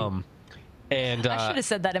 And I should have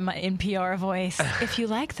said that in my NPR voice. If you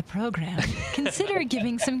like the program, consider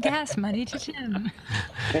giving some gas money to Tim.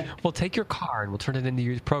 We'll take your car and we'll turn it into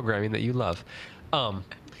your programming that you love.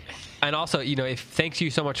 And also, thanks you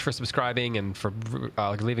so much for subscribing and for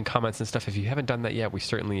leaving comments and stuff. If you haven't done that yet, we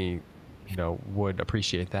certainly, would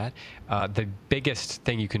appreciate that. The biggest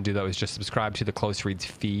thing you can do, though, is just subscribe to the Close Reads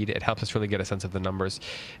feed. It helps us really get a sense of the numbers.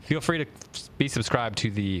 Feel free to be subscribed to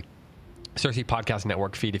the Cersei Podcast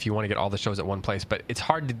Network feed if you want to get all the shows at one place. But it's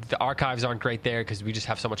hard. The archives aren't great there because we just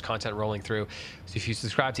have so much content rolling through. So if you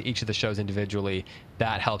subscribe to each of the shows individually,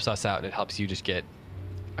 that helps us out, and it helps you just get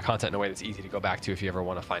content in a way that's easy to go back to if you ever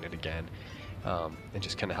want to find it again. It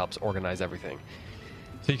just kind of helps organize everything.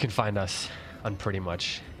 So you can find us on pretty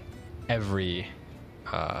much every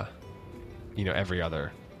app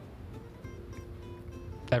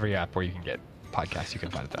where you can get podcasts. You can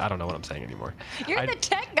find it. I don't know what I'm saying anymore. You're the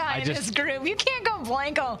tech guy in this group. You can't go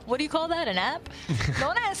blanco. What do you call that? An app?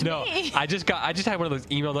 Don't ask me. I just had one of those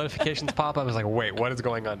email notifications pop up. I was like, wait, what is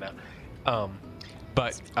going on now?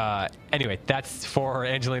 But anyway, that's for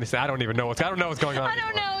Angelina. I don't know what's going on. I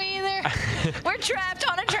don't know either. We're trapped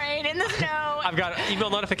on a train in the snow. I've got email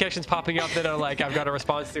notifications popping up that are like I've got a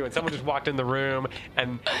response to, and someone just walked in the room,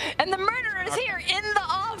 and the murderer is here in the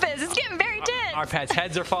office. It's getting very tense. Our pets'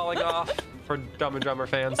 heads are falling off for Dumb and Drummer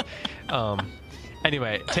fans.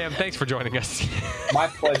 Anyway, Tam, thanks for joining us. My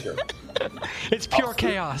pleasure. It's pure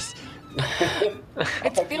chaos.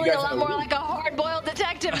 It's feeling a lot more like a hard-boiled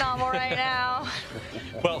detective novel right now.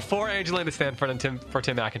 Well, for Angelina Stanford and for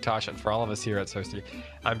Tim McIntosh and for all of us here at Cersei,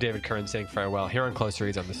 I'm David Kern saying farewell here on Close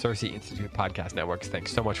Reads on the Cersei Institute Podcast Networks.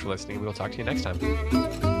 Thanks so much for listening. We will talk to you next time.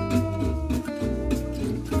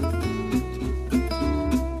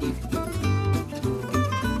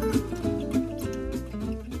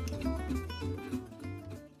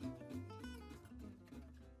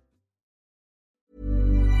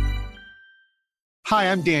 Hi,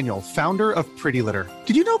 I'm Daniel, founder of Pretty Litter.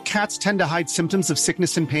 Did you know cats tend to hide symptoms of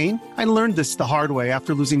sickness and pain? I learned this the hard way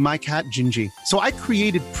after losing my cat, Gingy. So I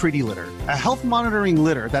created Pretty Litter, a health monitoring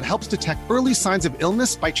litter that helps detect early signs of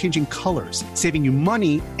illness by changing colors, saving you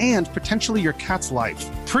money and potentially your cat's life.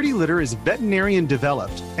 Pretty Litter is veterinarian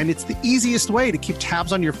developed, and it's the easiest way to keep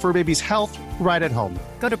tabs on your fur baby's health right at home.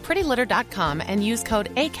 Go to prettylitter.com and use code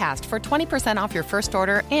ACAST for 20% off your first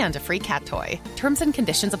order and a free cat toy. Terms and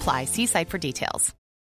conditions apply. See site for details.